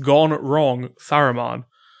boss gone wrong, Saruman.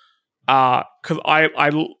 Because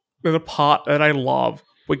there's a part that I love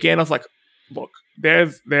where Gandalf's like, look,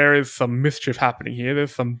 there is some mischief happening here.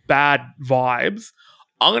 There's some bad vibes.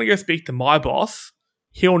 I'm gonna go speak to my boss.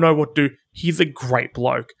 He'll know what to do. He's a great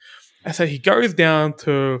bloke. And so he goes down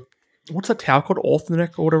to, what's that tower called?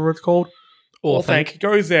 Orthanc or whatever it's called? Orthanc. He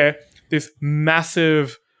goes there, this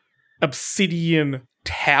massive obsidian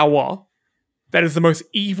tower that is the most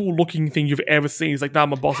evil looking thing you've ever seen. He's like, nah,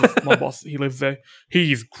 my boss, he lives there.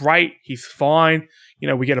 He's great. He's fine.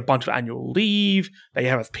 We get a bunch of annual leave. They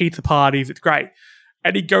have us pizza parties. It's great.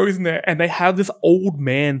 And he goes in there and they have this old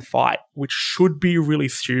man fight, which should be really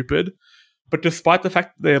stupid. But despite the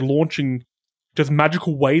fact that they're launching just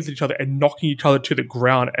magical waves at each other and knocking each other to the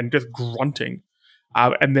ground and just grunting.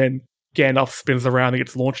 And then Gandalf spins around and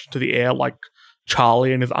gets launched into the air like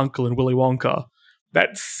Charlie and his uncle in Willy Wonka.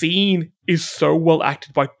 That scene is so well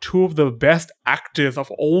acted by two of the best actors of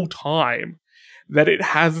all time that it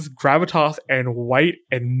has this gravitas and weight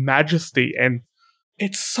and majesty, and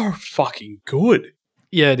it's so fucking good.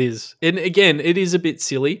 Yeah, it is. And again, it is a bit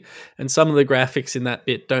silly, and some of the graphics in that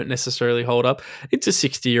bit don't necessarily hold up. It's a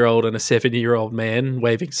 60-year-old and a 70-year-old man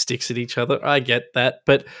waving sticks at each other. I get that.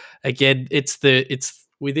 But again, it's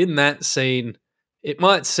within that scene, it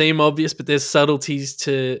might seem obvious, but there's subtleties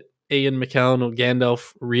to Ian McKellen or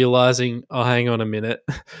Gandalf realizing, oh, hang on a minute,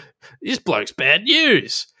 this bloke's bad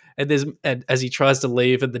news. And as he tries to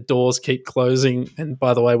leave and the doors keep closing, and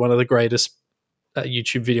by the way, one of the greatest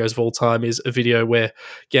YouTube videos of all time is a video where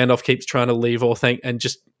Gandalf keeps trying to leave Orthanc and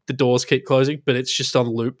just the doors keep closing, but it's just on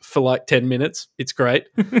loop for like 10 minutes. It's great.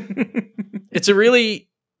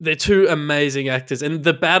 They're two amazing actors, and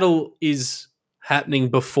the battle is happening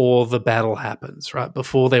before the battle happens, right?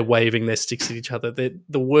 Before they're waving their sticks at each other.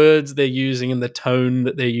 The words they're using and the tone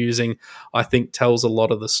that they're using, I think, tells a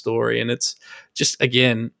lot of the story. And it's just,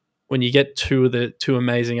 again, when you get two of the two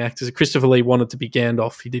amazing actors, Christopher Lee wanted to be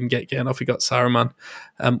Gandalf. He didn't get Gandalf, he got Saruman.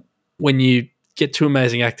 When you get two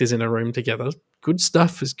amazing actors in a room together, good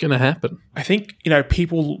stuff is going to happen. I think,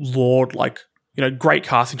 people laud, great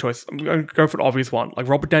casting choice. I'm going to go for an obvious one, like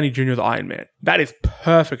Robert Downey Jr. as Iron Man. That is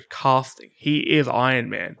perfect casting. He is Iron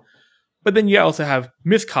Man. But then you also have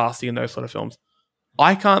miscasting in those sort of films.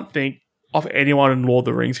 I can't think of anyone in Lord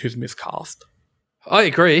of the Rings who's miscast. I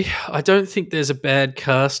agree. I don't think there's a bad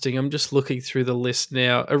casting. I'm just looking through the list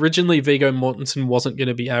now. Originally, Viggo Mortensen wasn't going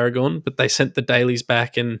to be Aragorn, but they sent the dailies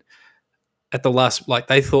back, and at the last,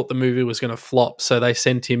 they thought the movie was going to flop, so they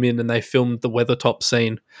sent him in and they filmed the Weathertop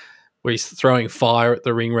scene where he's throwing fire at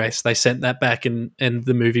the ring race. They sent that back, and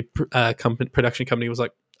the movie production company was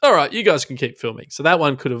like, all right, you guys can keep filming. So that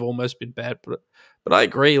one could have almost been bad, but I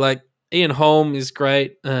agree. Ian Holm is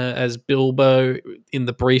great as Bilbo in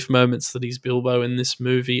the brief moments that he's Bilbo in this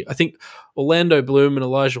movie. I think Orlando Bloom and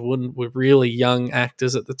Elijah Wood were really young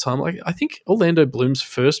actors at the time. I think Orlando Bloom's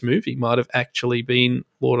first movie might have actually been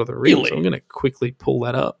Lord of the Rings. Really? I'm going to quickly pull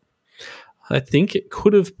that up. I think it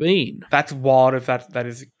could have been. That's wild if that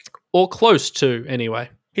is... Or close to, anyway.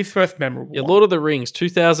 His first memorable Yeah, one. Lord of the Rings,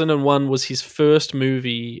 2001 was his first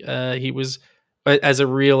movie. He was, as a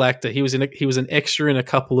real actor, he was an extra in a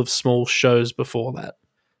couple of small shows before that.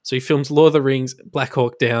 So he filmed Lord of the Rings, Black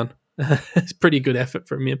Hawk Down. It's pretty good effort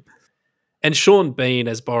from him. And Sean Bean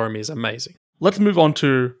as Boromir is amazing. Let's move on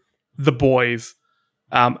to the boys.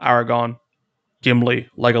 Aragorn, Gimli,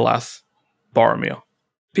 Legolas, Boromir.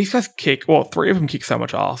 These guys kick, well, three of them kick so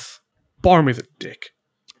much ass. Boromir's a dick.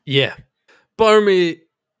 Yeah. Boromir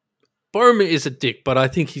is a dick, but I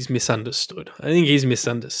think he's misunderstood.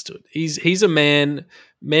 He's a man.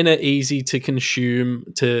 Men are easy to consume,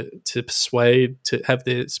 to persuade, to have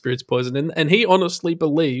their spirits poisoned. And he honestly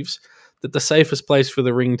believes that the safest place for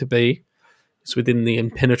the ring to be is within the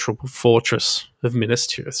impenetrable fortress of Minas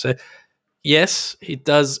Tirith. So, yes, it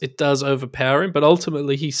does overpower him, but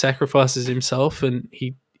ultimately he sacrifices himself and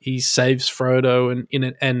he saves Frodo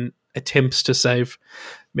and attempts to save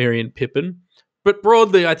Merry and Pippin. But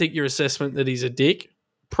broadly, I think your assessment that he's a dick,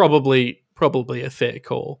 probably a fair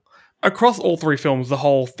call. Across all three films, the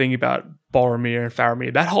whole thing about Boromir and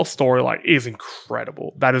Faramir, that whole storyline is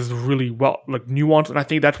incredible. That is really well nuanced, and I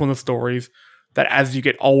think that's one of the stories that as you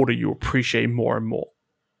get older, you appreciate more and more.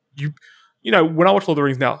 You know, when I watch Lord of the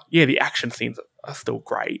Rings now, yeah, the action scenes are still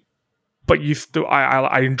great, but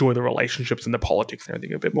I enjoy the relationships and the politics and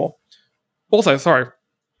everything a bit more. Also, sorry,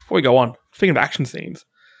 before we go on, speaking of action scenes,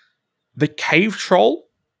 the cave troll,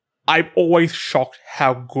 I'm always shocked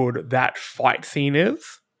how good that fight scene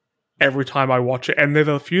is every time I watch it. And there's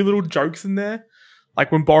a few little jokes in there.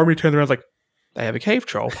 Like when Boromir turns around, it's like, they have a cave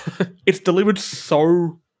troll. It's delivered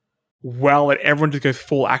so well that everyone just goes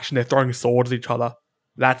full action. They're throwing swords at each other.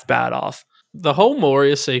 That's badass. The whole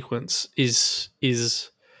Moria sequence is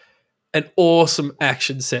an awesome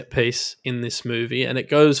action set piece in this movie, and it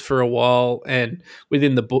goes for a while. And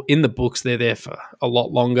within in the books, they're there for a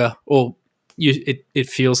lot longer, or it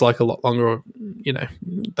feels like a lot longer. Or,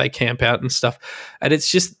 they camp out and stuff, and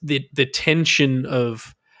it's just the tension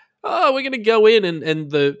of, oh, we're going to go in,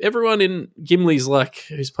 and everyone in Gimli's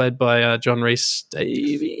who's played by John Rhys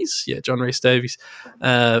Davies,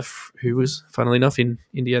 who was funnily enough in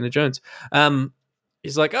Indiana Jones.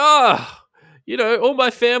 He's like, all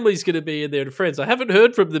my family's going to be in there and friends. I haven't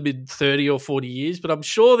heard from them in 30 or 40 years, but I'm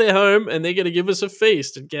sure they're home and they're going to give us a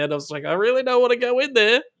feast. And Gandalf's like, I really don't want to go in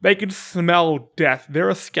there. They can smell death. There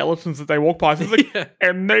are skeletons that they walk past. It's like,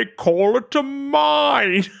 and they call it to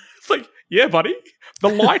mind. It's like, yeah, buddy, the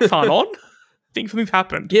lights aren't on. Think something's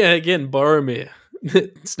happened. Yeah, again, Boromir.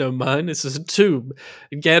 It's no mine. This is a tomb.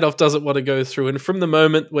 And Gandalf doesn't want to go through. And from the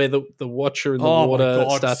moment where the Watcher in the water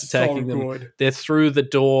starts attacking them, they're through the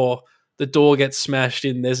door. The door gets smashed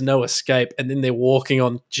in. There's no escape. And then they're walking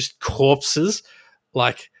on just corpses.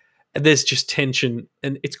 And there's just tension.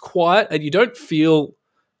 And it's quiet. And you don't feel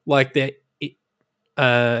like they're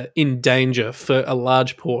in danger for a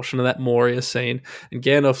large portion of that Moria scene. And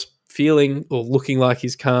Gandalf's feeling or looking like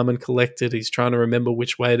he's calm and collected. He's trying to remember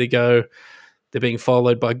which way to go. They're being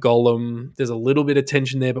followed by Gollum. There's a little bit of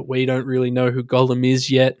tension there, but we don't really know who Gollum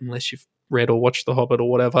is yet, unless you've read or watched The Hobbit or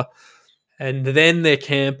whatever. And then they're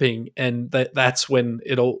camping, and that's when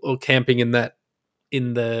camping in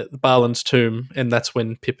the Balin's tomb, and that's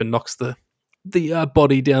when Pippin knocks the the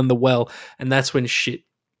body down the well, and that's when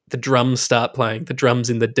the drums start playing, the drums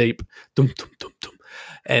in the deep, dum dum dum dum,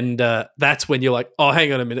 and that's when you're like, oh,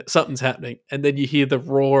 hang on a minute, something's happening, and then you hear the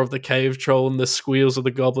roar of the cave troll and the squeals of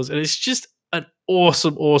the goblins, and it's just an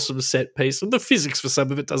awesome set piece. And the physics for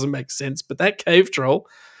some of it doesn't make sense, but that cave troll,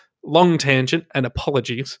 long tangent and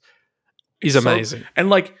apologies, is amazing. And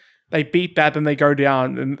like they beat that, then they go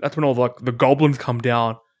down, and that's when all the goblins come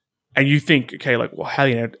down, and you think, okay, like, well, how are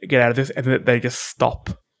you gonna get out of this? And then they just stop,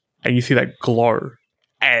 and you see that glow,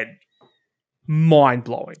 and mind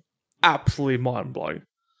blowing, absolutely mind blowing.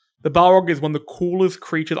 The Balrog is one of the coolest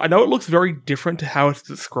creatures. I know it looks very different to how it's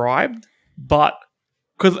described, but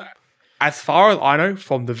because as far as I know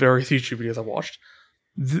from the various YouTube videos I watched,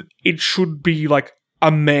 it should be like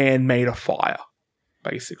a man made of fire,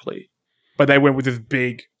 basically. But they went with this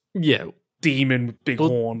big demon with big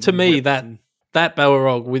horns. To me, that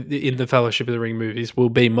Balrog in the Fellowship of the Ring movies will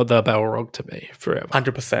be the Balrog to me forever.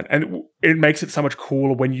 100%. And it makes it so much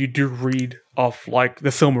cooler when you do read off like the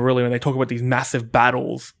Silmarillion and they talk about these massive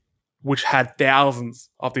battles which had thousands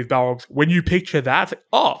of these Balrogs. When you picture that, it's like,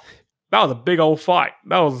 oh, that was a big old fight.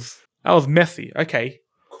 That was messy. Okay,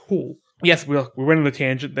 cool. Yes, we went on a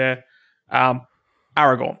tangent there.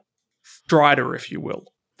 Aragorn. Strider, if you will.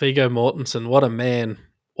 Viggo Mortensen, what a man.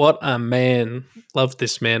 What a man. Loved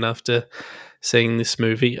this man after seeing this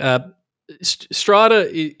movie. Strider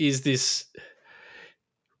is this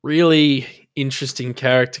really interesting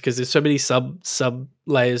character because there's so many sub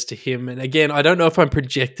layers to him. And again, I don't know if I'm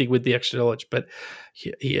projecting with the extra knowledge, but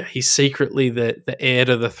he's secretly the heir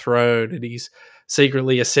to the throne, and he's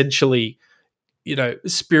secretly, essentially,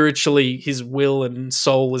 spiritually, his will and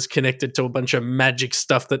soul is connected to a bunch of magic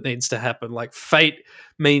stuff that needs to happen. Like fate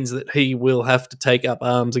means that he will have to take up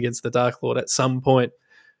arms against the Dark Lord at some point.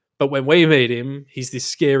 But when we meet him, he's this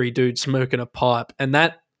scary dude smoking a pipe, and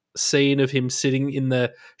that scene of him sitting in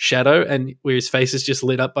the shadow and where his face is just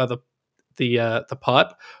lit up by the pipe,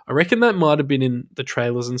 I reckon that might have been in the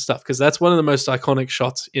trailers and stuff, because that's one of the most iconic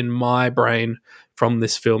shots in my brain from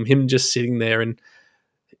this film. Him just sitting there and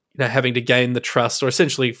having to gain the trust, or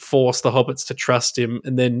essentially force the hobbits to trust him,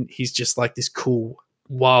 and then he's just like this cool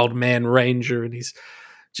wild man ranger, and he's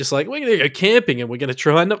just like, we're going to go camping and we're going to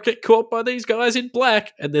try and not get caught by these guys in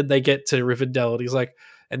black. And then they get to Rivendell, and he's like,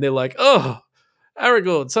 and they're like, oh,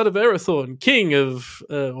 Aragorn, son of Arathorn, king of,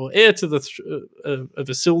 or heir to the of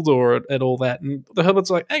Isildur and all that. And the hobbit's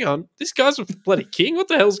like, hang on, this guy's a bloody king? What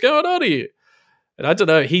the hell's going on here? And I don't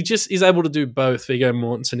know, he just is able to do both, Viggo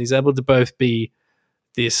Mortensen. He's able to both be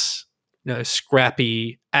this,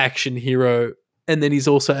 scrappy action hero, and then he's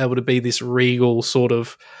also able to be this regal sort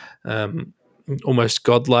of almost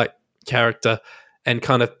godlike character and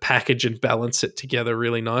kind of package and balance it together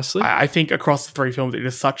really nicely. I think across the three films, it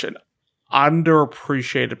is such an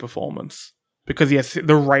underappreciated performance because, yes,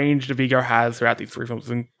 the range that Viggo has throughout these three films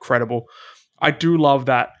is incredible. I do love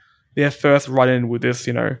that their first run-in with this,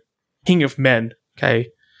 King of Men, okay?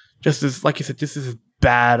 Just as, like you said, this is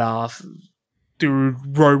badass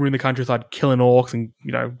dude roaming the countryside, killing orcs and,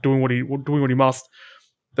 doing what he must.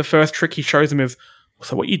 The first trick he shows him is,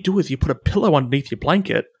 so what you do is you put a pillow underneath your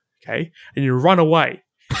blanket, okay, and you run away,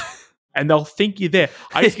 and they'll think you're there.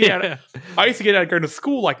 I used to get out going to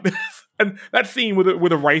school like this, and that scene with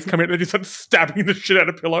a race coming in, they just start stabbing the shit out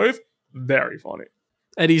of pillows. Very funny.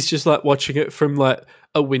 And he's just like watching it from like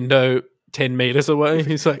a window 10 meters away.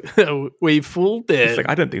 He's like, oh, we fooled there. It's like,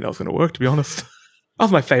 I didn't think that was going to work, to be honest. That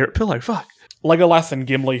was my favorite pillow. Fuck. Legolas and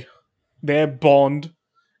Gimli, their bond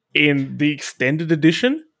in the extended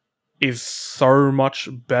edition is so much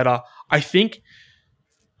better. I think,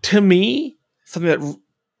 to me, something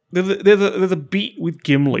that there's a beat with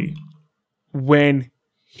Gimli when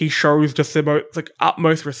he shows just the most,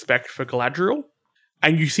 utmost respect for Galadriel,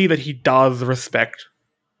 and you see that he does respect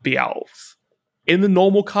the elves. In the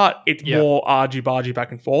normal cut, it's more argy-bargy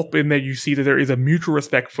back and forth, but in there you see that there is a mutual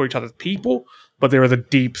respect for each other's people, but there is a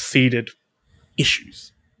deep-seated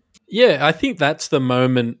issues. Yeah, I think that's the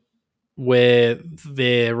moment where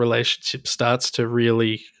their relationship starts to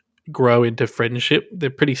really grow into friendship. They're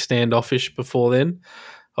pretty standoffish before then.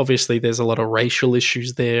 Obviously, there's a lot of racial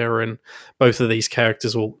issues there, and both of these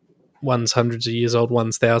characters, one's hundreds of years old,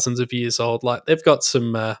 one's thousands of years old. Like, they've got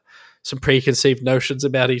some preconceived notions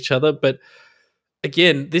about each other, but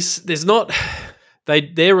again,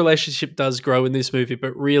 their relationship does grow in this movie,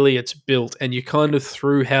 but really it's built, and you kind of,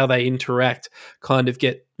 through how they interact, kind of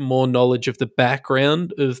get more knowledge of the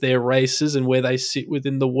background of their races and where they sit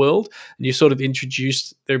within the world, and you sort of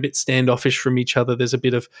introduce, they're a bit standoffish from each other, there's a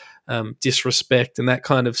bit of disrespect, and that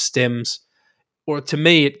kind of stems, or to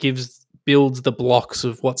me, it builds the blocks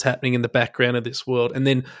of what's happening in the background of this world. And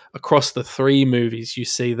then across the 3 movies, you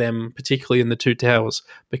see them, particularly in the Two Towers,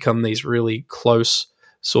 become these really close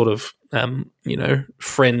sort of,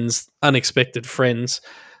 friends, unexpected friends,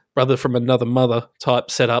 brother from another mother type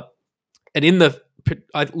setup. And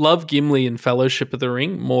I love Gimli in Fellowship of the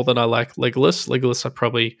Ring more than I like Legolas. Legolas I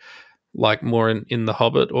probably like more in The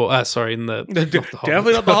Hobbit, in the not the Hobbit.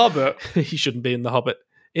 Definitely not The Hobbit. He shouldn't be in The Hobbit.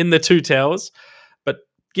 In the Two Towers. But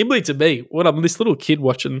Gimli, to me, when I'm this little kid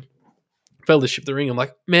watching Fellowship of the Ring, I'm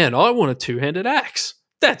like, man, I want a 2-handed axe.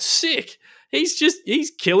 That's sick.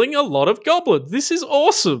 He's killing a lot of goblins. This is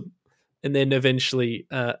awesome. And then eventually,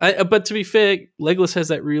 but to be fair, Legolas has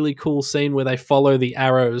that really cool scene where they follow the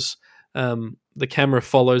arrows. The camera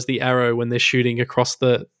follows the arrow when they're shooting across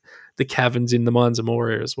the caverns in the Mines of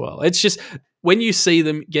Moria as well. It's just, when you see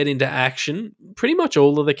them get into action, pretty much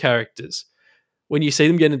all of the characters, when you see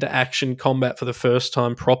them get into action combat for the first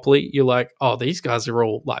time properly, you're like, oh, these guys are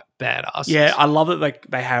all like badasses. Yeah, I love that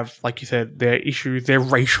they have, like you said, their issues, their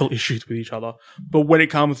racial issues with each other. But when it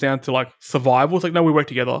comes down to like survival, it's like, no, we work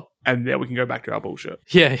together and then we can go back to our bullshit.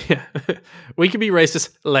 Yeah. We can be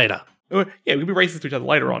racist later. Yeah, we can be racist to each other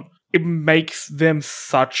later on. It makes them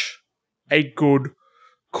such a good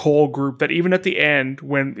core group that even at the end,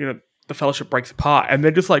 when the Fellowship breaks apart, and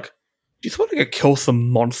they're just like, "Do you just want to go kill some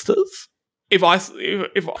monsters?" If I saw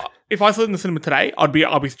it in the cinema today, I'd be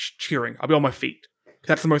cheering. I'd be on my feet.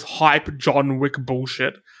 That's the most hype John Wick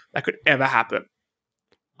bullshit that could ever happen.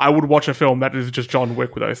 I would watch a film that is just John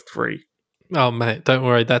Wick with those 3. Oh mate, don't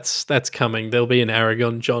worry, that's coming. There'll be an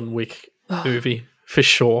Aragon John Wick movie for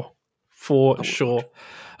sure. For sure.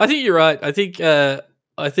 I think you're right. I think they're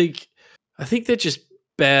just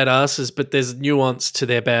badasses, but there's nuance to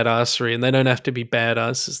their badassery, and they don't have to be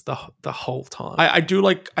badasses the whole time. I do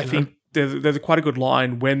like. I think there's quite a good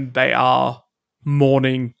line when they are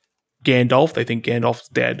mourning Gandalf. They think Gandalf's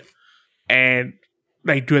dead, and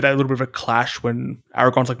they do that little bit of a clash when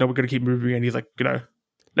Aragorn's like, "No, we're going to keep moving," and he's like,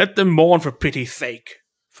 "Let them mourn for pity's sake."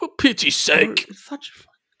 For pity's sake, it's such a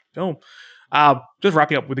fucking film. Just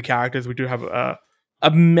wrapping up with the characters, we do have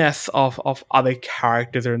a mess of other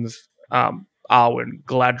characters in this. Arwen,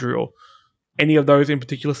 Galadriel. Any of those in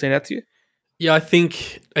particular stand out to you? Yeah, I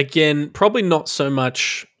think, again, probably not so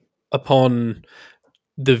much upon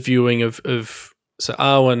the viewing of so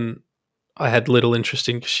Arwen, I had little interest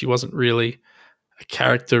in because she wasn't really a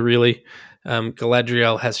character, really.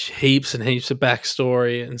 Galadriel has heaps and heaps of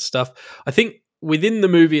backstory and stuff. I think within the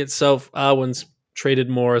movie itself, Arwen's treated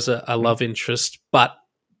more as a love interest, but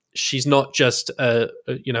she's not just a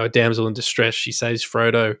damsel in distress. She saves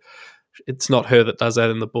Frodo. It's not her that does that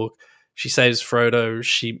in the book. She saves Frodo.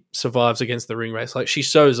 She survives against the ring race. Like, she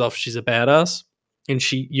shows off she's a badass,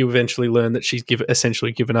 and you eventually learn that she's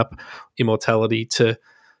essentially given up immortality to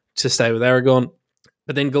stay with Aragorn.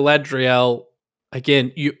 But then Galadriel,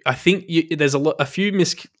 again, I think there's a few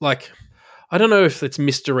I don't know if it's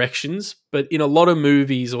misdirections, but in a lot of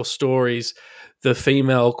movies or stories, the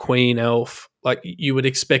female queen elf, like, you would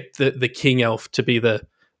expect the king elf to be the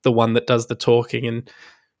one that does the talking, and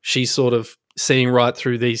she's sort of seeing right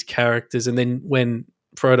through these characters. And then when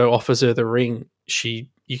Frodo offers her the ring,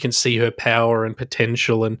 you can see her power and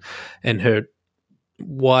potential and her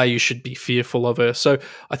why you should be fearful of her. So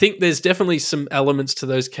I think there's definitely some elements to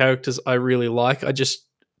those characters I really like.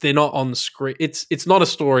 They're not on the screen. It's not a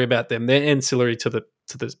story about them. They're ancillary to the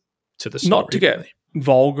story. Not to get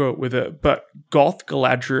vulgar with it, but Goth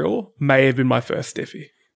Galadriel may have been my first stiffy.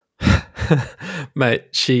 Mate,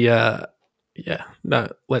 she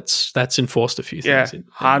that's enforced a few things.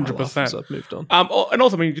 100%. So I've moved on. And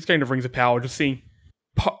also, I mean, just getting to Rings of Power,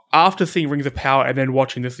 after seeing Rings of Power and then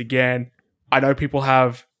watching this again, I know people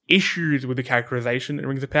have issues with the characterization in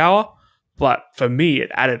Rings of Power, but for me,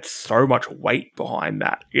 it added so much weight behind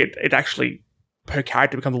that. It actually, her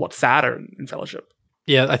character becomes a lot sadder in Fellowship.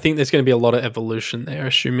 Yeah, I think there's going to be a lot of evolution there,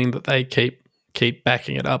 assuming that they keep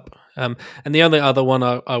backing it up. And the only other one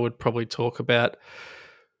I would probably talk about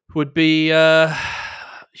would be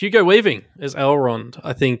Hugo Weaving as Elrond.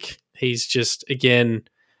 I think he's just, again,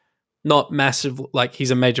 not massive, like,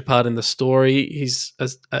 he's a major part in the story. He's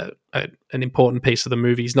an important piece of the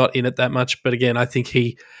movie. He's not in it that much, but again, I think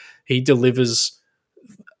he delivers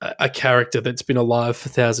a character that's been alive for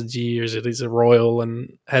thousands of years. It is a royal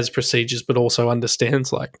and has procedures, but also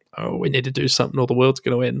understands, like, oh, we need to do something or the world's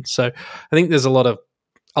going to end. So I think there's a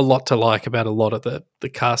lot to like about a lot of the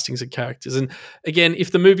castings and characters. And again,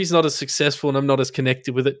 if the movie's not as successful and I'm not as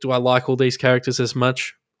connected with it, do I like all these characters as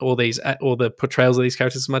much, or the portrayals of these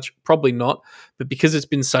characters as much? Probably not. But because it's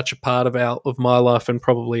been such a part of my life and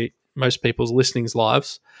probably most people's listening's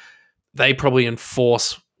lives, they probably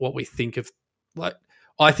enforce what we think of. Like,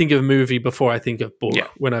 I think of a movie before I think of book Yeah.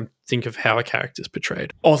 when I think of how a character's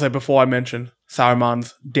portrayed. Also, before I mention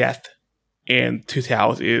Saruman's death in Two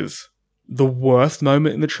Towers is the worst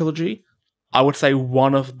moment in the trilogy, I would say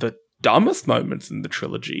one of the dumbest moments in the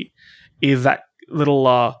trilogy is that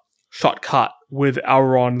little shot cut with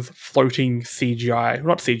Elrond's floating CGI,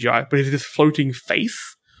 not CGI, but his floating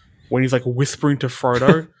face when he's like whispering to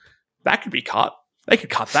Frodo. That could be cut. They could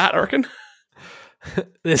cut that, I reckon.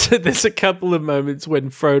 There's a couple of moments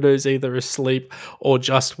when Frodo's either asleep or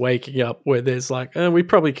just waking up where there's like, we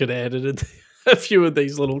probably could have edited a few of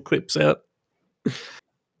these little clips out.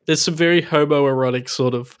 There's some very homoerotic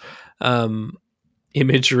sort of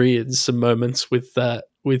imagery and some moments with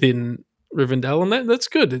within Rivendell, and that's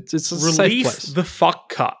good. It's a safe Release place. the fuck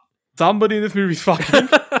cut. Somebody in this movie's fucking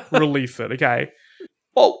release it, okay?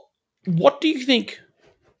 Well, what do you think?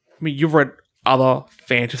 I mean, you've read other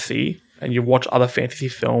fantasy and you've watched other fantasy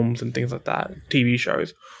films and things like that, TV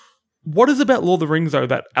shows. What is it about Lord of the Rings, though,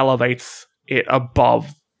 that elevates it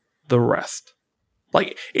above the rest?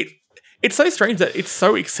 Like, it's so strange that it's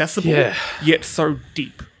so accessible, yet so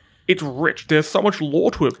deep. It's rich. There's so much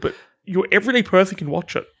lore to it, but your everyday person can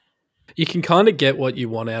watch it. You can kind of get what you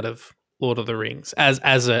want out of Lord of the Rings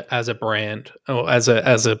as a brand or as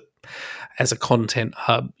a content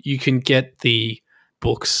hub. You can get the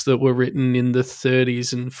books that were written in the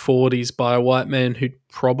 30s and 40s by a white man who'd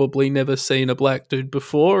probably never seen a black dude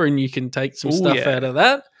before, and you can take some stuff out of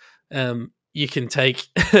that. You can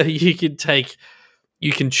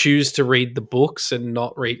choose to read the books and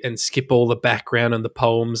not read and skip all the background and the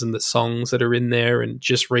poems and the songs that are in there and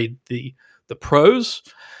just read the prose.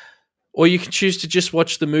 Or you can choose to just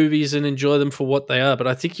watch the movies and enjoy them for what they are. But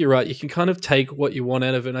I think you're right. You can kind of take what you want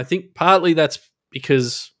out of it. And I think partly that's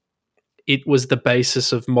because it was the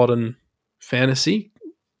basis of modern fantasy,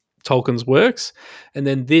 Tolkien's works. And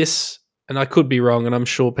then this, and I could be wrong, and I'm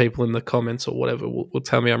sure people in the comments or whatever will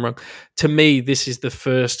tell me I'm wrong. To me, this is the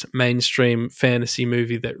first mainstream fantasy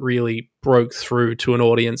movie that really broke through to an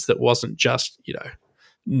audience that wasn't just,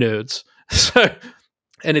 nerds. So,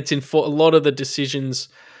 and it's a lot of the decisions,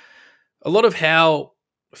 a lot of how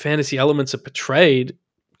fantasy elements are portrayed,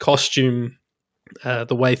 costume,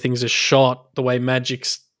 the way things are shot, the way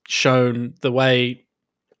magic's shown, the way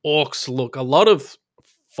orcs look, a lot of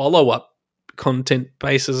follow-up content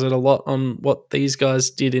bases it a lot on what these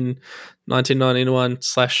guys did in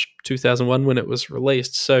 1991/2001 when it was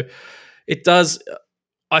released. So it does,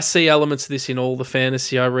 I see elements of this in all the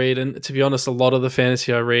fantasy I read, and to be honest, a lot of the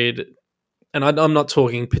fantasy I read, and I'm not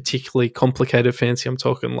talking particularly complicated fantasy, I'm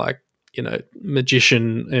talking like,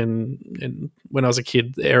 magician and when I was a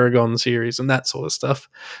kid, the Aragon series and that sort of stuff.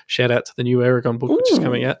 Shout out to the new Aragon book, which is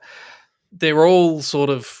coming out. They're all sort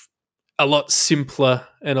of a lot simpler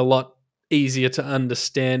and a lot easier to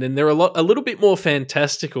understand, and they're a little bit more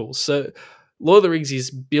fantastical. So Lord of the Rings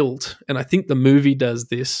is built, and I think the movie does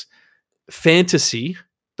this, fantasy,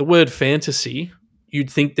 the word fantasy, you'd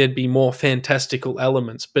think there'd be more fantastical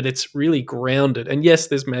elements, but it's really grounded. And yes,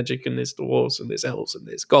 there's magic and there's dwarves and there's elves and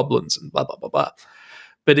there's goblins and blah, blah, blah, blah.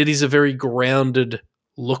 But it is a very grounded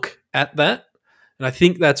look at that. And I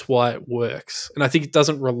think that's why it works. And I think it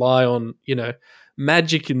doesn't rely on,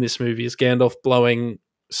 magic in this movie is Gandalf blowing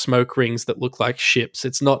smoke rings that look like ships.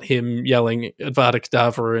 It's not him yelling Avada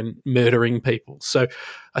Kedavra and murdering people. So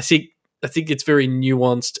I think it's very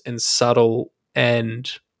nuanced and subtle and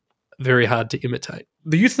very hard to imitate.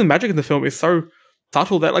 The use of the magic in the film is so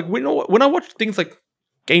subtle that, like, when I watch things like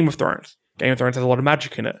Game of Thrones has a lot of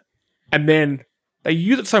magic in it. And then they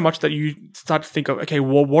use it so much that you start to think of, okay,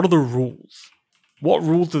 well, what are the rules? What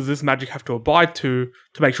rules does this magic have to abide to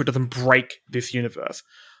make sure it doesn't break this universe?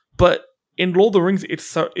 But in Lord of the Rings,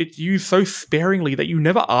 it's used so sparingly that you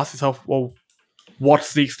never ask yourself, well,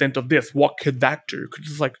 what's the extent of this? What could that do? Because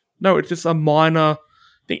it's like, no, it's just a minor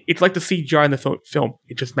thing. It's like the CGI in the film.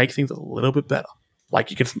 It just makes things a little bit better.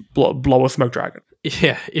 Like you can blow a smoke dragon.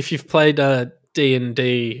 Yeah, if you've played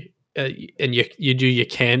D&D and you do your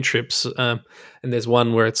cantrips, and there's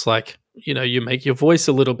one where it's like, you make your voice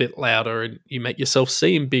a little bit louder and you make yourself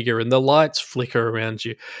seem bigger and the lights flicker around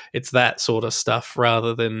you. It's that sort of stuff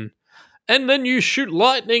rather than, and then you shoot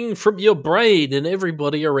lightning from your brain and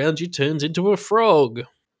everybody around you turns into a frog.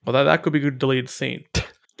 Well, that could be a good deleted scene.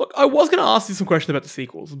 Look, I was going to ask you some questions about the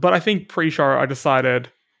sequels, but I think pre-show I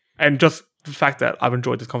decided, and just the fact that I've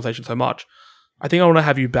enjoyed this conversation so much, I think I want to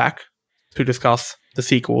have you back to discuss the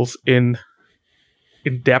sequels in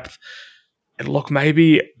depth. And look,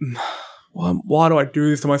 maybe, why do I do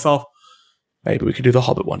this to myself? Maybe we could do The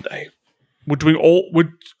Hobbit one day. We're doing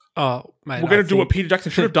we're going to do what Peter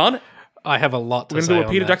Jackson should have done. I have a lot to say. We're going to do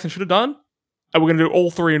what Peter Jackson should have done, and we're going to do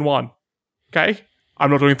all three in one. Okay? I'm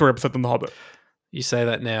not doing 3 episodes on The Hobbit. You say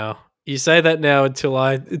that now. You say that now until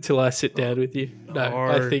I sit down with you. No,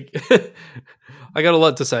 I think I got a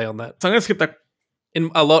lot to say on that. So I'm going to skip that. In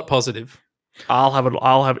a lot positive.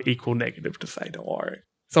 I'll have equal negative to say, don't worry.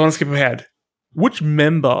 So I'm going to skip ahead. Which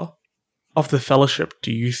member of the Fellowship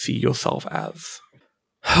do you see yourself as?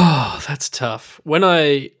 Oh, that's tough.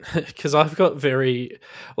 Because I've got well,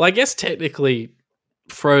 I guess technically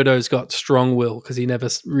Frodo's got strong will because he never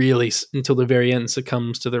really, until the very end,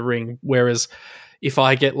 succumbs to the ring. Whereas if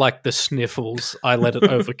I get like the sniffles, I let it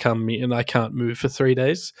overcome me and I can't move for 3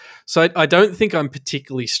 days. So I don't think I'm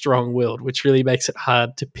particularly strong willed, which really makes it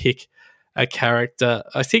hard to pick a character.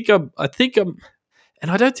 I think I'm,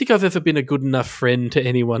 and I don't think I've ever been a good enough friend to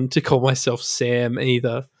anyone to call myself Sam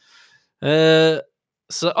either. So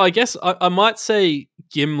I guess I might say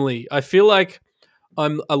Gimli. I feel like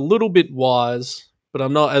I'm a little bit wise, but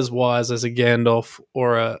I'm not as wise as a Gandalf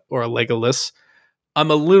or a Legolas.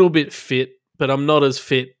 I'm a little bit fit, but I'm not as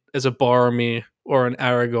fit as a Boromir or an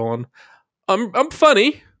Aragorn. I'm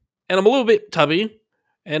funny, and I'm a little bit tubby,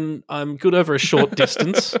 and I'm good over a short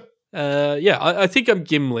distance. I think I'm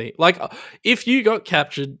Gimli. Like, if you got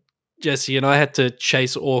captured, Jesse, and I had to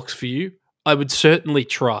chase orcs for you, I would certainly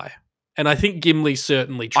try. And I think Gimli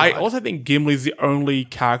certainly tried. I also think Gimli's the only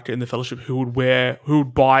character in the Fellowship who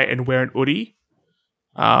would buy and wear an hoodie,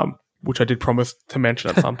 which I did promise to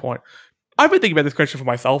mention at some point. I've been thinking about this question for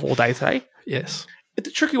myself all day today. Yes, it's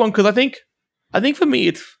a tricky one because I think for me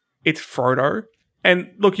it's Frodo.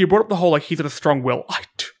 And look, you brought up the whole like he's got a strong will.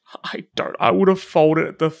 I don't. I would have folded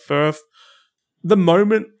at the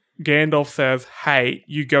moment Gandalf says, "Hey,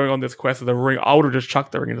 you going on this quest with the ring?" I would have just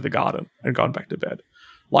chucked the ring into the garden and gone back to bed.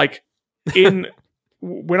 Like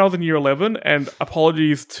when I was in year 11, and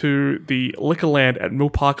apologies to the Liquorland at Mill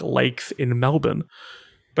Park Lakes in Melbourne,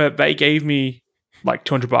 but they gave me like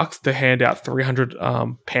 $200 to hand out 300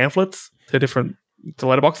 pamphlets to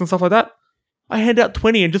letterbox and stuff like that. I handed out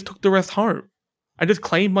 20 and just took the rest home. I just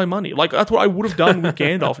claimed my money. Like that's what I would have done with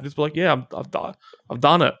Gandalf, and just be like, "Yeah, I've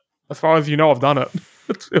done it. As far as you know, I've done it.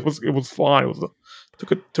 It was fine.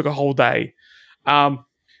 Took a whole day." Now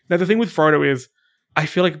the thing with Frodo is, I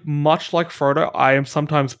feel like much like Frodo, I am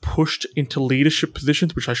sometimes pushed into leadership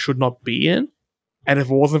positions which I should not be in, and if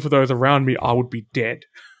it wasn't for those around me, I would be dead.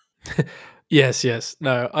 Yes.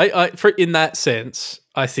 No, for in that sense,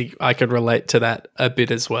 I think I could relate to that a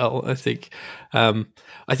bit as well. I think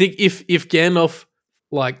if Gandalf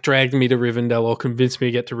like dragged me to Rivendell or convinced me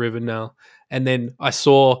to get to Rivendell, and then I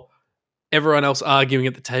saw everyone else arguing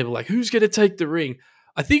at the table, like who's going to take the ring,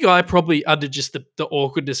 I think I probably, under just the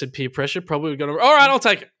awkwardness and peer pressure, probably would go, all right, I'll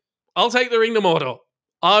take it. I'll take the ring to Mordor.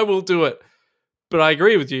 I will do it. But I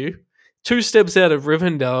agree with you. 2 steps out of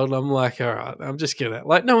Rivendell, and I'm like, all right, I'm just gonna,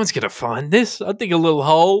 like, no one's gonna find this. I dig a little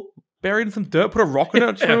hole, buried in some dirt, put a rock in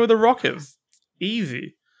it, show me where the rock is.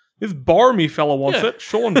 Easy. This Boromir fella wants it.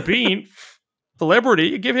 Sean Bean, celebrity,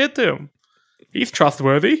 you give it to him. He's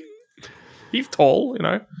trustworthy. He's tall, you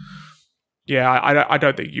know. Yeah, I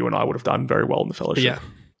don't think you and I would have done very well in the Fellowship. Yeah.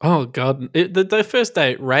 Oh, God. The first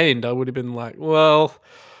day it rained, I would have been like, well,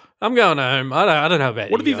 I'm going home. I don't know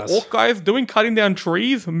about what you are guys. These orc guys doing? Cutting down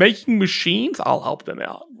trees? Making machines? I'll help them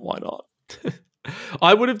out. Why not?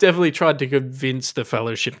 I would have definitely tried to convince the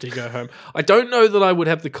Fellowship to go home. I don't know that I would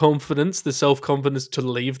have the self-confidence to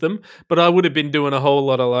leave them, but I would have been doing a whole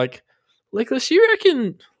lot of like, Legolas, you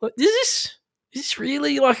reckon, like, is this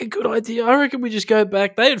really like a good idea? I reckon we just go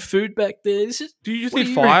back. They had food back there. Do you just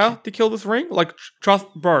need fire to kill this ring? Like,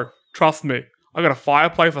 trust me. I got a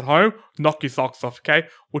fireplace at home. Knock your socks off, okay?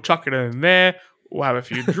 We'll chuck it in there. We'll have a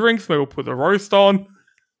few drinks. Maybe we'll put the roast on.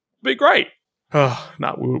 Be great. Oh,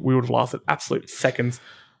 no, we would have lasted absolute seconds.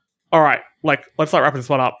 All right, let's start wrapping this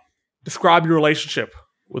one up. Describe your relationship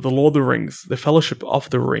with the Lord of the Rings, the Fellowship of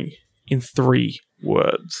the Ring, in 3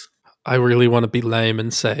 words. I really want to be lame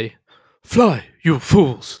and say, fly, you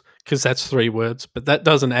fools, because that's 3 words, but that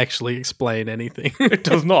doesn't actually explain anything. It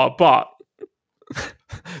does not, but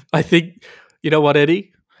I think, you know what,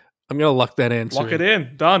 Eddie? I'm going to lock that answer Lock it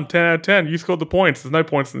in. Done. 10 out of 10. You scored the points. There's no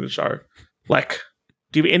points in the show. Do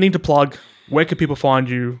you have anything to plug? Where can people find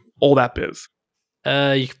you? All that biz.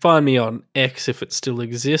 You can find me on X, if it still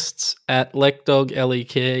exists, at LekDog,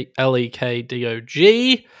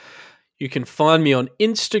 LekDog. You can find me on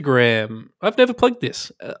Instagram. I've never plugged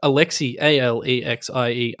this. Alexi,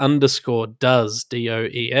 ALEXIE _does,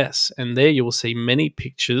 DOES. And there you will see many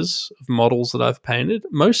pictures of models that I've painted,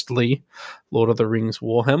 mostly Lord of the Rings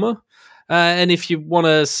Warhammer. And if you want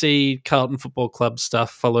to see Carlton Football Club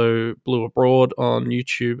stuff, follow Blue Abroad on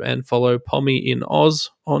YouTube and follow Pommy in Oz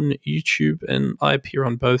on YouTube. And I appear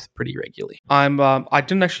on both pretty regularly. I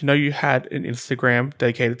didn't actually know you had an Instagram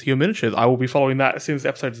dedicated to your miniatures. I will be following that as soon as the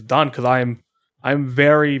episode is done because I'm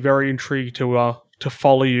very, very intrigued to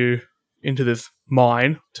follow you into this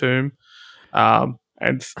mine tomb.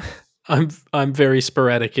 And I'm very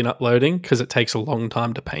sporadic in uploading because it takes a long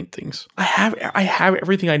time to paint things. I have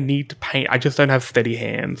everything I need to paint. I just don't have steady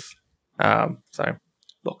hands. So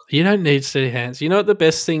look, you don't need steady hands. You know what the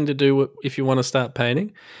best thing to do if you want to start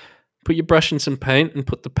painting? Put your brush in some paint and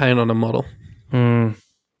put the paint on a model. Okay,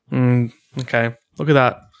 look at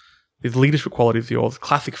that. These leadership qualities of yours,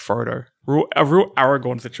 classic Frodo. A real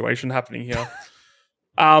Aragorn situation happening here.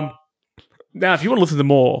 Now, if you want to listen to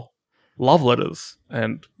more love letters,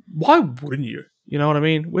 and why wouldn't you? You know what I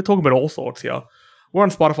mean? We're talking about all sorts here. We're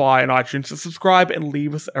on Spotify and iTunes, so subscribe and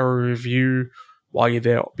leave us a review while you're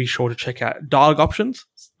there. Be sure to check out Dialogue Options,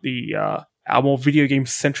 our more video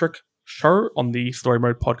game-centric show on the Story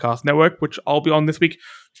Mode Podcast Network, which I'll be on this week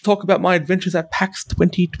to talk about my adventures at PAX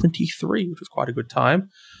 2023, which was quite a good time.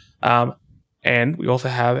 And we also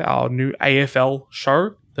have our new AFL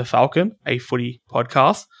show, The Falcon, a footy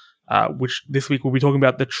podcast, which this week we'll be talking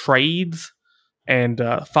about the trades and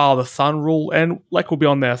father-son rule, and Lek will be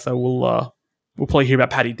on there, so we'll probably hear about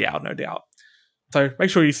Paddy Dowd, no doubt. So make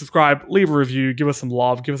sure you subscribe, leave a review, give us some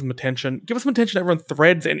love, give us some attention. Give us some attention over on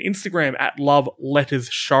Threads and Instagram at Love Letters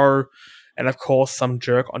Show. And of course, some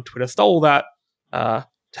jerk on Twitter stole that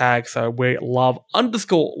tag, so we're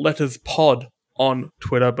Love_Letters Pod on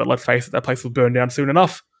Twitter, but let's face it, that place will burn down soon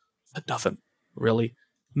enough. It doesn't really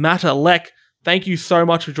matter. Lek, thank you so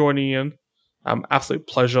much for joining in. Absolute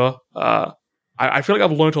pleasure. I feel like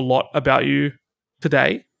I've learned a lot about you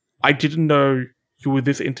today. I didn't know you were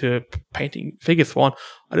this into painting figures, for one.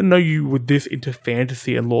 I didn't know you were this into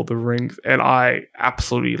fantasy and Lord of the Rings, and I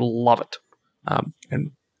absolutely love it.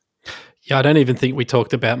 Yeah, I don't even think we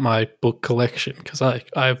talked about my book collection because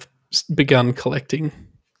I've begun collecting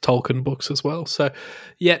Tolkien books as well. So,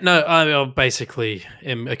 yeah, no, I basically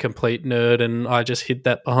am a complete nerd, and I just hid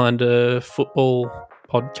that behind a football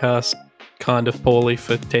podcast kind of poorly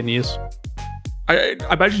for 10 years. I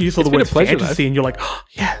imagine you saw the word fantasy and you're like, oh,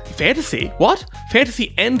 yeah, fantasy? What?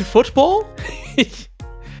 Fantasy and football?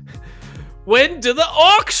 When do the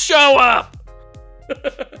orcs show up?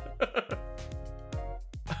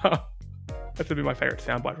 That's going to be my favorite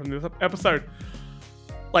soundbite from this episode.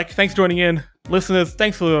 Like, thanks for joining in. Listeners,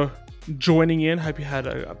 thanks for joining in. Hope you had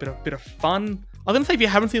a bit of fun. I was going to say, if you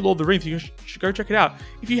haven't seen Lord of the Rings, you should go check it out.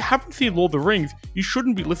 If you haven't seen Lord of the Rings, you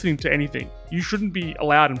shouldn't be listening to anything. You shouldn't be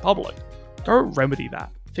allowed in public. Go remedy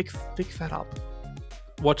that. Fix that up.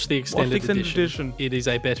 Watch the extended edition. It is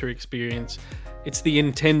a better experience. It's the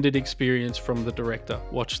intended experience from the director.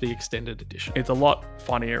 Watch the extended edition. It's a lot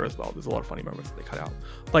funnier as well. There's a lot of funny moments that they cut out.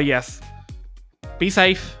 But yes, be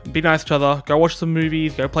safe, be nice to each other, go watch some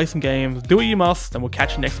movies, go play some games, do what you must, and we'll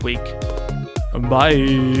catch you next week. Bye.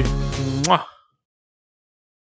 Mwah.